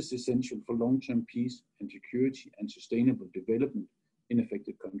 This is essential for long-term peace and security and sustainable development in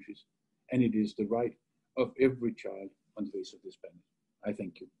affected countries, and it is the right of every child on the face of this planet. I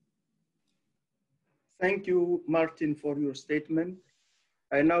thank you. Thank you, Martin, for your statement.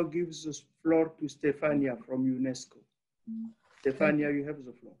 I now give the floor to Stefania from UNESCO. Stefania, you have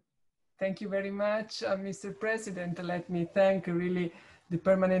the floor. Thank you very much, Mr. President. Let me thank really the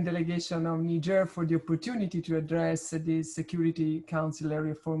Permanent Delegation of Niger for the opportunity to address this Security Council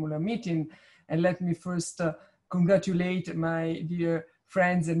Arria-formula meeting. And let me first congratulate my dear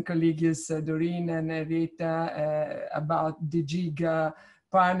friends and colleagues, Doreen and Henrietta, about the GIGA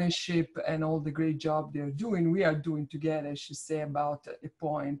partnership and all the great job they're doing. We are doing together, I should say, about a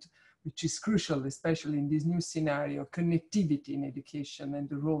point which is crucial, especially in this new scenario, connectivity in education and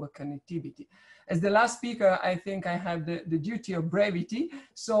the role of connectivity. As the last speaker, I think I have the duty of brevity,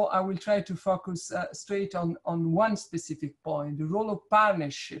 so I will try to focus straight on one specific point, the role of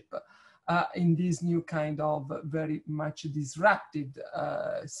partnership in this new kind of very much disrupted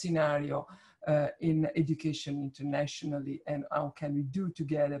scenario in education internationally, and how can we do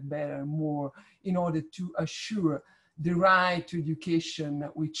together better and more in order to assure the right to education,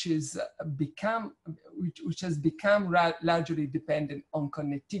 which has become largely dependent on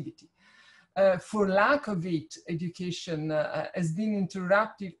connectivity. For lack of it, education has been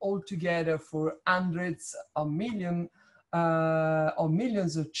interrupted altogether for hundreds of millions of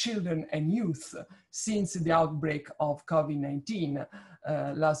millions of children and youth since the outbreak of COVID-19.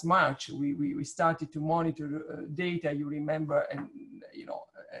 Last March, we started to monitor data, you remember, and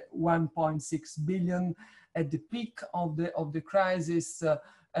 1.6 billion at the peak of the crisis,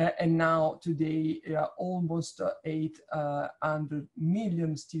 and now today almost 800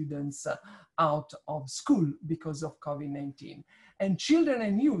 million students out of school because of COVID-19. And children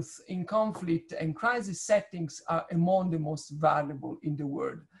and youth in conflict and crisis settings are among the most vulnerable in the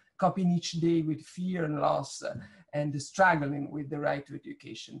world, coping each day with fear and loss and struggling with the right to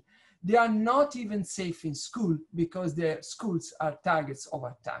education. They are not even safe in school because their schools are targets of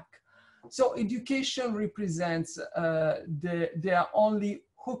attack. So education represents their only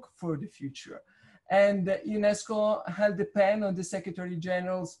hook for the future. And UNESCO held the pen on the Secretary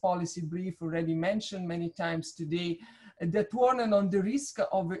General's policy brief already mentioned many times today that warned on the risk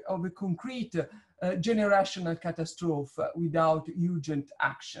of a concrete generational catastrophe without urgent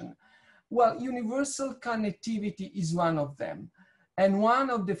action. Well, universal connectivity is one of them. And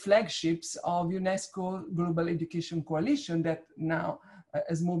one of the flagships of UNESCO Global Education Coalition that now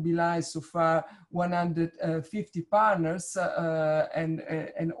has mobilized so far 150 partners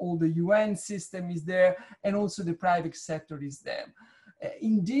and all the UN system is there, and also the private sector is there.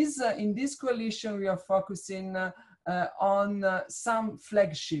 In this coalition, we are focusing on some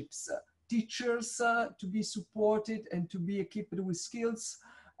flagships, teachers to be supported and to be equipped with skills,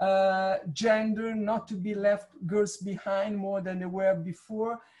 gender, not to be left girls behind more than they were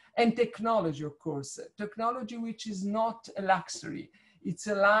before, and technology, of course. Technology which is not a luxury. It's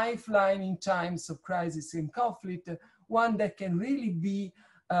a lifeline in times of crisis and conflict, one that can really be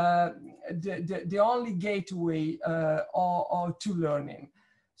the only gateway to learning.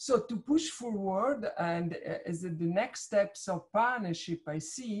 So to push forward, and as the next steps of partnership I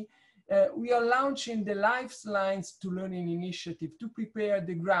see, we are launching the Lifelines to Learning initiative to prepare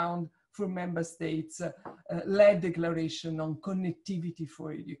the ground for member states led declaration on connectivity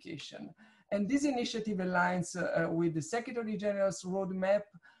for education. And this initiative aligns with the Secretary General's roadmap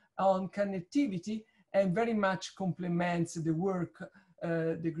on connectivity and very much complements the work,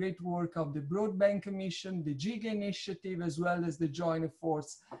 the great work of the Broadband Commission, the GIGA initiative, as well as the joint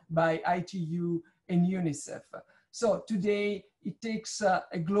efforts by ITU and UNICEF. So today it takes a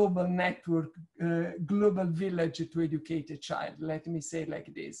global network, global village to educate a child, let me say it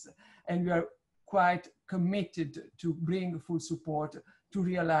like this. And we are quite committed to bring full support to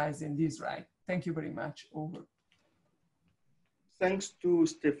realizing this right. Thank you very much. Over. Thanks to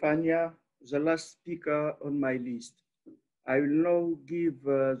Stefania, the last speaker on my list. I will now give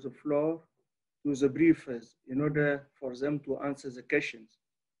the floor to the briefers in order for them to answer the questions.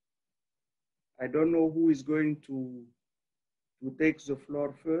 I don't know who is going to take the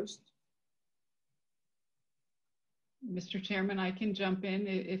floor first. Mr. Chairman, I can jump in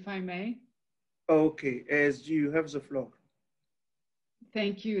if I may. Okay, ASG, you have the floor.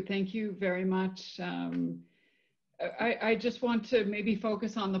 Thank you very much. I just want to maybe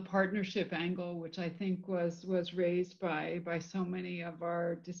focus on the partnership angle, which I think was raised by so many of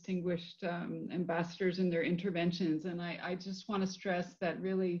our distinguished ambassadors in their interventions. And I just want to stress that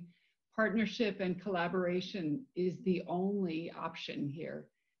really partnership and collaboration is the only option here.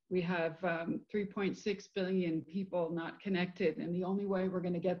 We have 3.6 billion people not connected, and the only way we're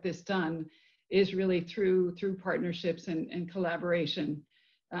going to get this done is really through partnerships and collaboration.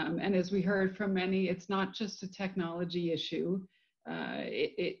 And as we heard from many, it's not just a technology issue.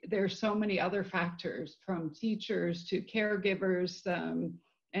 There are so many other factors, from teachers to caregivers,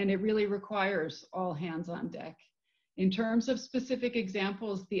 and it really requires all hands on deck. In terms of specific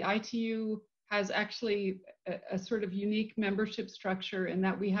examples, the ITU has actually a sort of unique membership structure in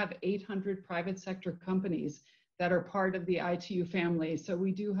that we have 800 private sector companies that are part of the ITU family. So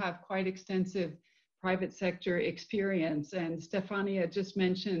we do have quite extensive private sector experience. And Stefania just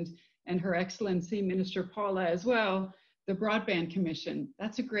mentioned, and Her Excellency Minister Paula as well, the Broadband Commission.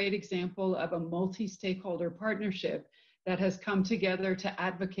 That's a great example of a multi-stakeholder partnership that has come together to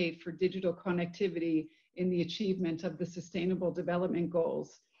advocate for digital connectivity in the achievement of the Sustainable Development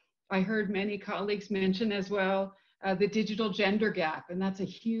Goals. I heard many colleagues mention as well the digital gender gap, and that's a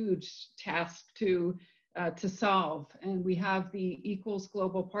huge task to solve. And we have the Equals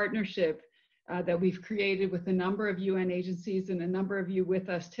Global Partnership that we've created with a number of UN agencies and a number of you with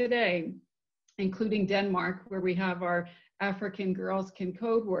us today, including Denmark, where we have our African Girls Can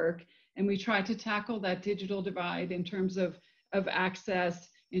Code work, and we try to tackle that digital divide in terms of access,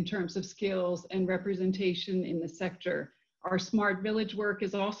 in terms of skills and representation in the sector. Our Smart Village work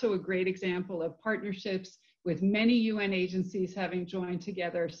is also a great example of partnerships with many UN agencies having joined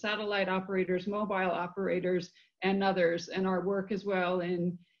together, satellite operators, mobile operators, and others. And our work as well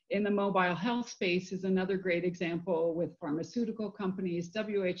in the mobile health space is another great example with pharmaceutical companies,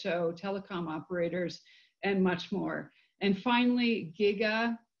 WHO, telecom operators, and much more. And finally,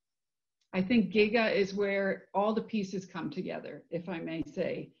 GIGA. I think GIGA is where all the pieces come together, if I may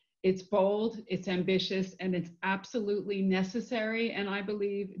say. It's bold, it's ambitious, and it's absolutely necessary, and I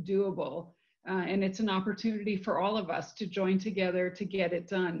believe doable. And it's an opportunity for all of us to join together to get it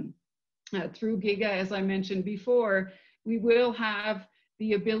done. Through GIGA, as I mentioned before, we will have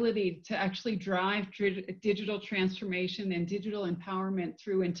the ability to actually drive digital transformation and digital empowerment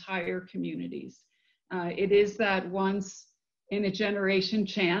through entire communities. It is that once in a generation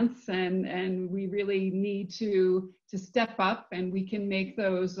chance, and we really need to step up, and we can make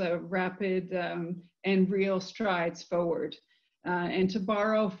those rapid and real strides forward. And to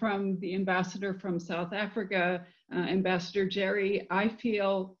borrow from the ambassador from South Africa, Ambassador Jerry, I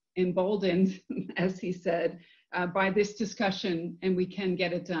feel emboldened, as he said, by this discussion, and we can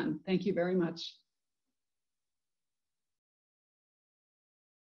get it done. Thank you very much.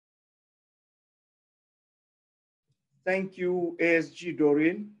 Thank you, ASG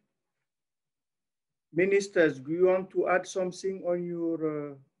Doreen. Ministers, do you want to add something on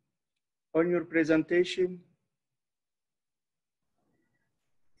your presentation?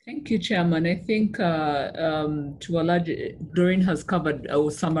 Thank you, Chairman. I think to a large, Doreen has covered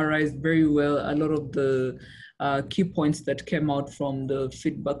or summarized very well a lot of the key points that came out from the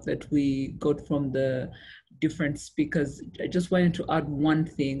feedback that we got from the different speakers. I just wanted to add one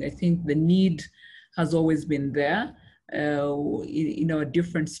thing. I think the need has always been there. In our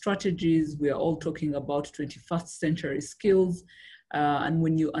different strategies, we are all talking about 21st century skills. And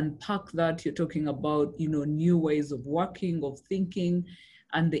when you unpack that, you're talking about, new ways of working, of thinking.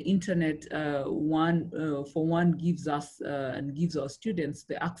 And the internet, for one, gives us and gives our students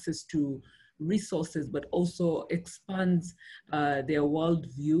the access to resources, but also expands their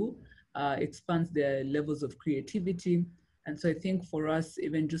worldview, expands their levels of creativity. And so I think for us,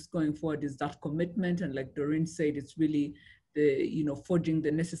 even just going forward, is that commitment. And like Doreen said, it's really the, forging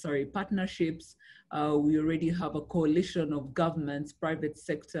the necessary partnerships. We already have a coalition of governments, private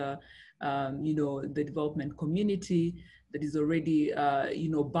sector, the development community that is already,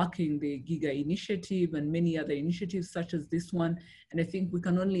 backing the GIGA initiative and many other initiatives such as this one. And I think we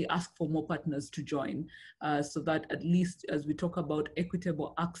can only ask for more partners to join so that at least as we talk about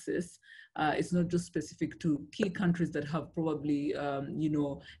equitable access, it's not just specific to key countries that have probably,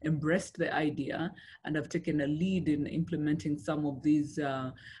 embraced the idea and have taken a lead in implementing some of these,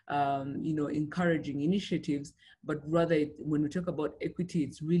 encouraging initiatives, but rather when we talk about equity,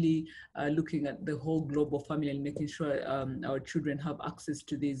 it's really looking at the whole global family and making sure our children have access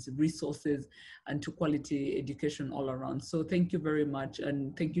to these resources and to quality education all around. So thank you very much.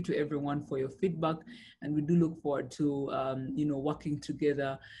 And thank you to everyone for your feedback. And we do look forward to, working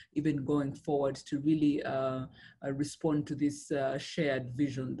together, even going forward to really respond to this shared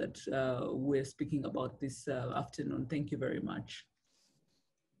vision that we're speaking about this afternoon. Thank you very much.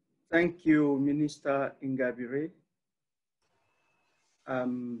 Thank you, Minister Ingabire.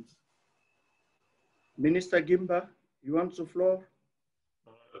 Minister Guimba, you want the floor?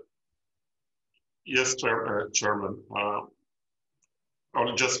 Yes, Chairman. I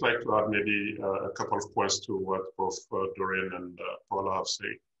would just like to add maybe a couple of points to what both Doreen and Paula have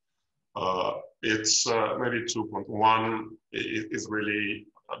said. It's maybe 2 points. One is really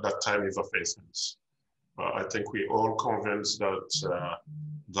that time is of essence. I think we all convinced that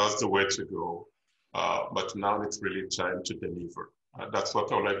that's the way to go, but now it's really time to deliver. That's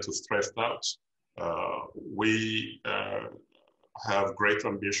what I would like to stress out. We have great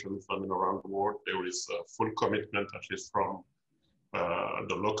ambitions around the world. There is full commitment, at least from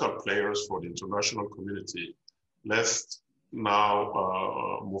the local players for the international community. Let's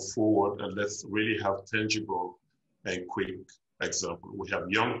now move forward and let's really have tangible and quick example. We have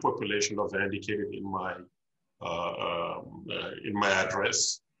young population, as I indicated in my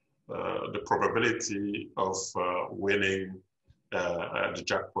address. The probability of winning the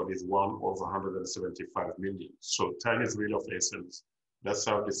jackpot is 1 over 175 million. So time is really of essence. Let's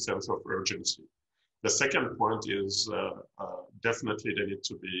have this sense of urgency. The second point is definitely there need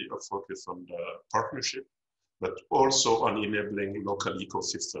to be a focus on the partnership, but also on enabling local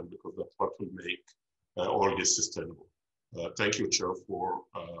ecosystem, because that's what will make all this sustainable. Thank you, Chair, for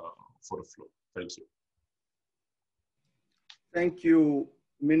the floor. Thank you. Thank you,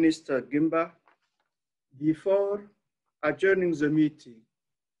 Minister Guimba. Before adjourning the meeting,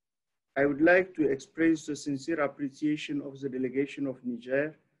 I would like to express the sincere appreciation of the delegation of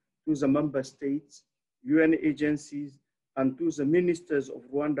Niger to the member states, UN agencies, and to the ministers of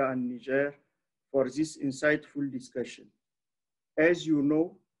Rwanda and Niger for this insightful discussion. As you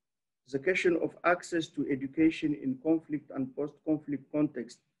know, the question of access to education in conflict and post-conflict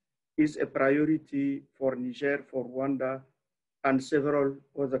context is a priority for Niger, for Rwanda, and several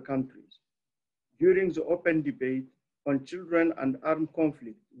other countries. During the open debate on children and armed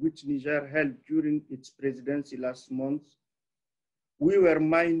conflict, which Niger held during its presidency last month, we were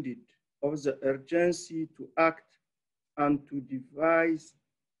minded of the urgency to act and to devise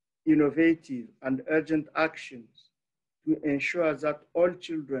innovative and urgent actions to ensure that all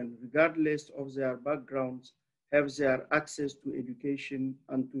children, regardless of their backgrounds, have their access to education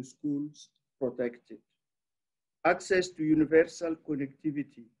and to schools protected. Access to universal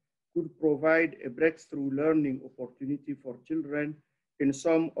connectivity could provide a breakthrough learning opportunity for children in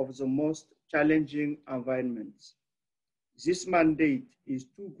some of the most challenging environments. This mandate is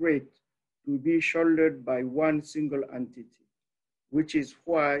too great to be shouldered by one single entity, which is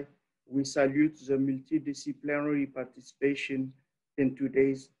why we salute the multidisciplinary participation in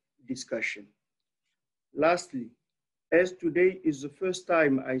today's discussion. Lastly, as today is the first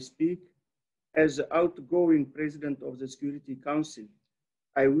time I speak as the outgoing president of the Security Council,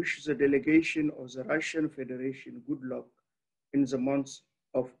 I wish the delegation of the Russian Federation good luck in the month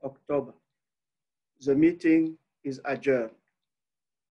of October. The meeting is adjourned.